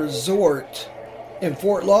at the resort in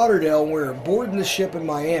Fort Lauderdale, and we're boarding the ship in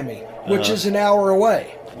Miami, which is an hour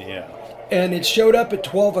away. Yeah. And it showed up at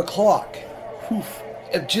 12 o'clock.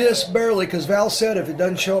 Just barely, because Val said if it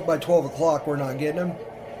doesn't show up by 12 o'clock, we're not getting them.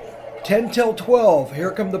 10 till 12,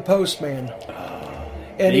 here come the postman.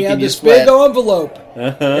 And he had this big envelope.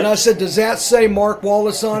 And I said, does that say Mark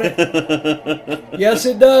Wallace on it? Yes,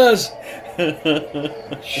 it does.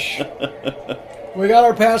 We got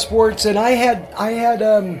our passports, and I had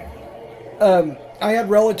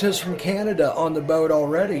relatives from Canada on the boat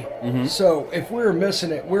already. So if we were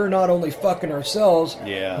missing it, we're not only fucking ourselves,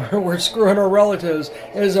 we're screwing our relatives.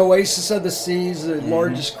 It was Oasis of the Seas, the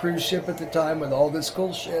largest cruise ship at the time with all this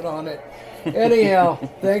cool shit on it. Anyhow,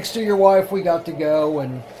 thanks to your wife, we got to go,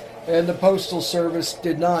 and the Postal Service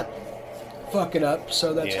did not fuck it up,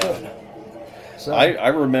 so that's good. So, I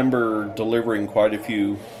remember delivering quite a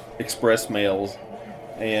few express mails,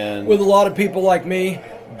 and with a lot of people like me.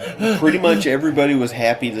 Pretty much everybody was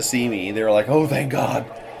happy to see me. They were like, "Oh, thank God!"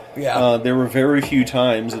 Yeah. There were very few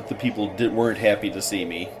times that the people weren't happy to see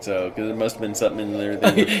me. So, because there must have been something in there.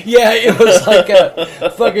 Yeah, it was like a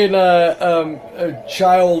fucking a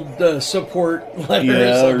child support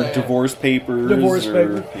letter. Or divorce papers.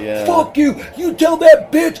 Paper. Yeah. Fuck you! You tell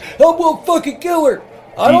that bitch I'm gonna fucking kill her.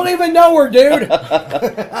 I don't even know her, dude.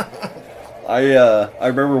 I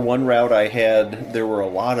remember one route I had. There were a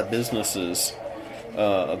lot of businesses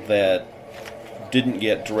that didn't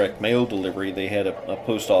get direct mail delivery. They had a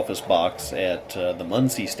post office box at the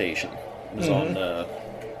Muncie station. It was on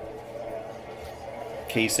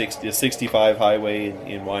K60, 65 highway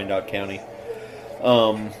in Wyandotte County.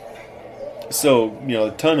 So,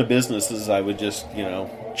 a ton of businesses, I would just,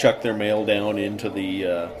 chuck their mail down into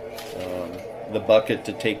the bucket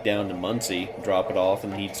to take down to Muncie, drop it off,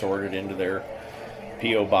 and he'd sort it into their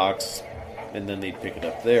P.O. box, and then they'd pick it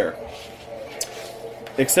up there.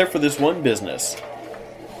 Except for this one business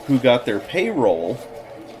who got their payroll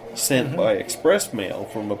sent by express mail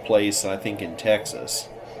from a place, I think, in Texas.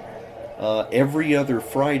 Every other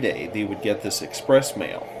Friday, they would get this express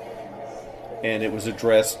mail. And it was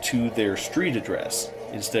addressed to their street address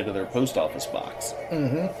instead of their post office box.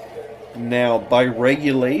 Now, by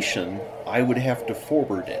regulation, I would have to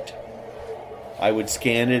forward it. I would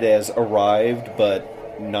scan it as arrived,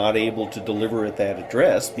 but not able to deliver at that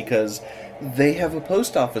address because they have a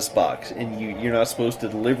post office box, and you're not supposed to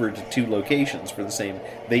deliver to two locations for the same.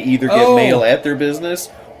 They either get mail at their business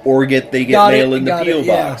or they get mail in the P.O.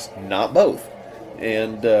 box. Not both.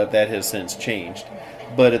 And that has since changed.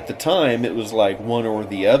 But at the time, it was like one or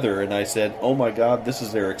the other, and I said, oh my God, this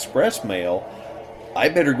is their express mail. I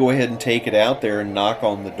better go ahead and take it out there and knock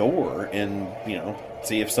on the door and,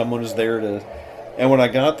 see if someone is there to... And when I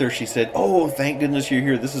got there, she said, oh, thank goodness you're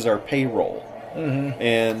here. This is our payroll.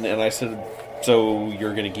 And I said, so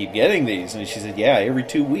you're going to keep getting these? And she said, yeah, every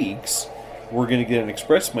 2 weeks, we're going to get an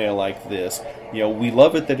express mail like this. We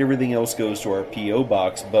love it that everything else goes to our P.O.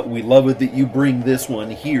 box, but we love it that you bring this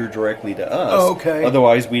one here directly to us. Oh, okay.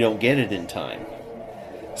 Otherwise, we don't get it in time.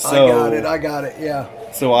 So, I got it, yeah.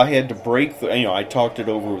 So I had to break I talked it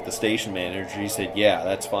over with the station manager. He said, yeah,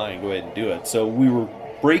 that's fine. Go ahead and do it. So we were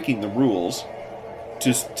breaking the rules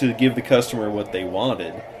just to give the customer what they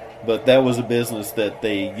wanted. But that was a business that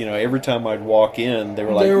they, every time I'd walk in, they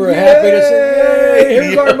were like, they were happy to say, "Yay,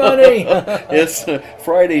 here's our money." It's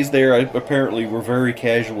Fridays there. Apparently, were very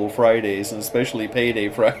casual Fridays, and especially payday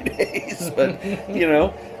Fridays. But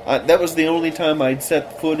that was the only time I'd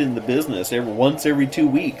set foot in the business. Once every 2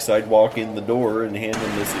 weeks, I'd walk in the door and hand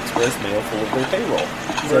them this express mail full of their payroll.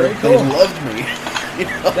 Very cool. They loved me.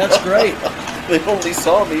 That's great. They only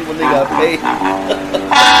saw me when they got paid.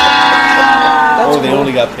 Or they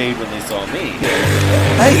only got paid when they saw me.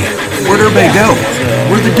 Hey, where'd everybody go?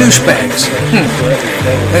 Where are the douchebags?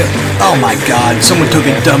 Oh my God, someone took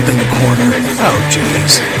a dump in the corner. Oh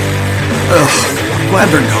jeez. Ugh, glad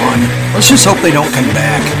they're gone. Let's just hope they don't come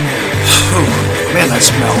back. Whew, man, that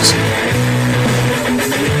smells.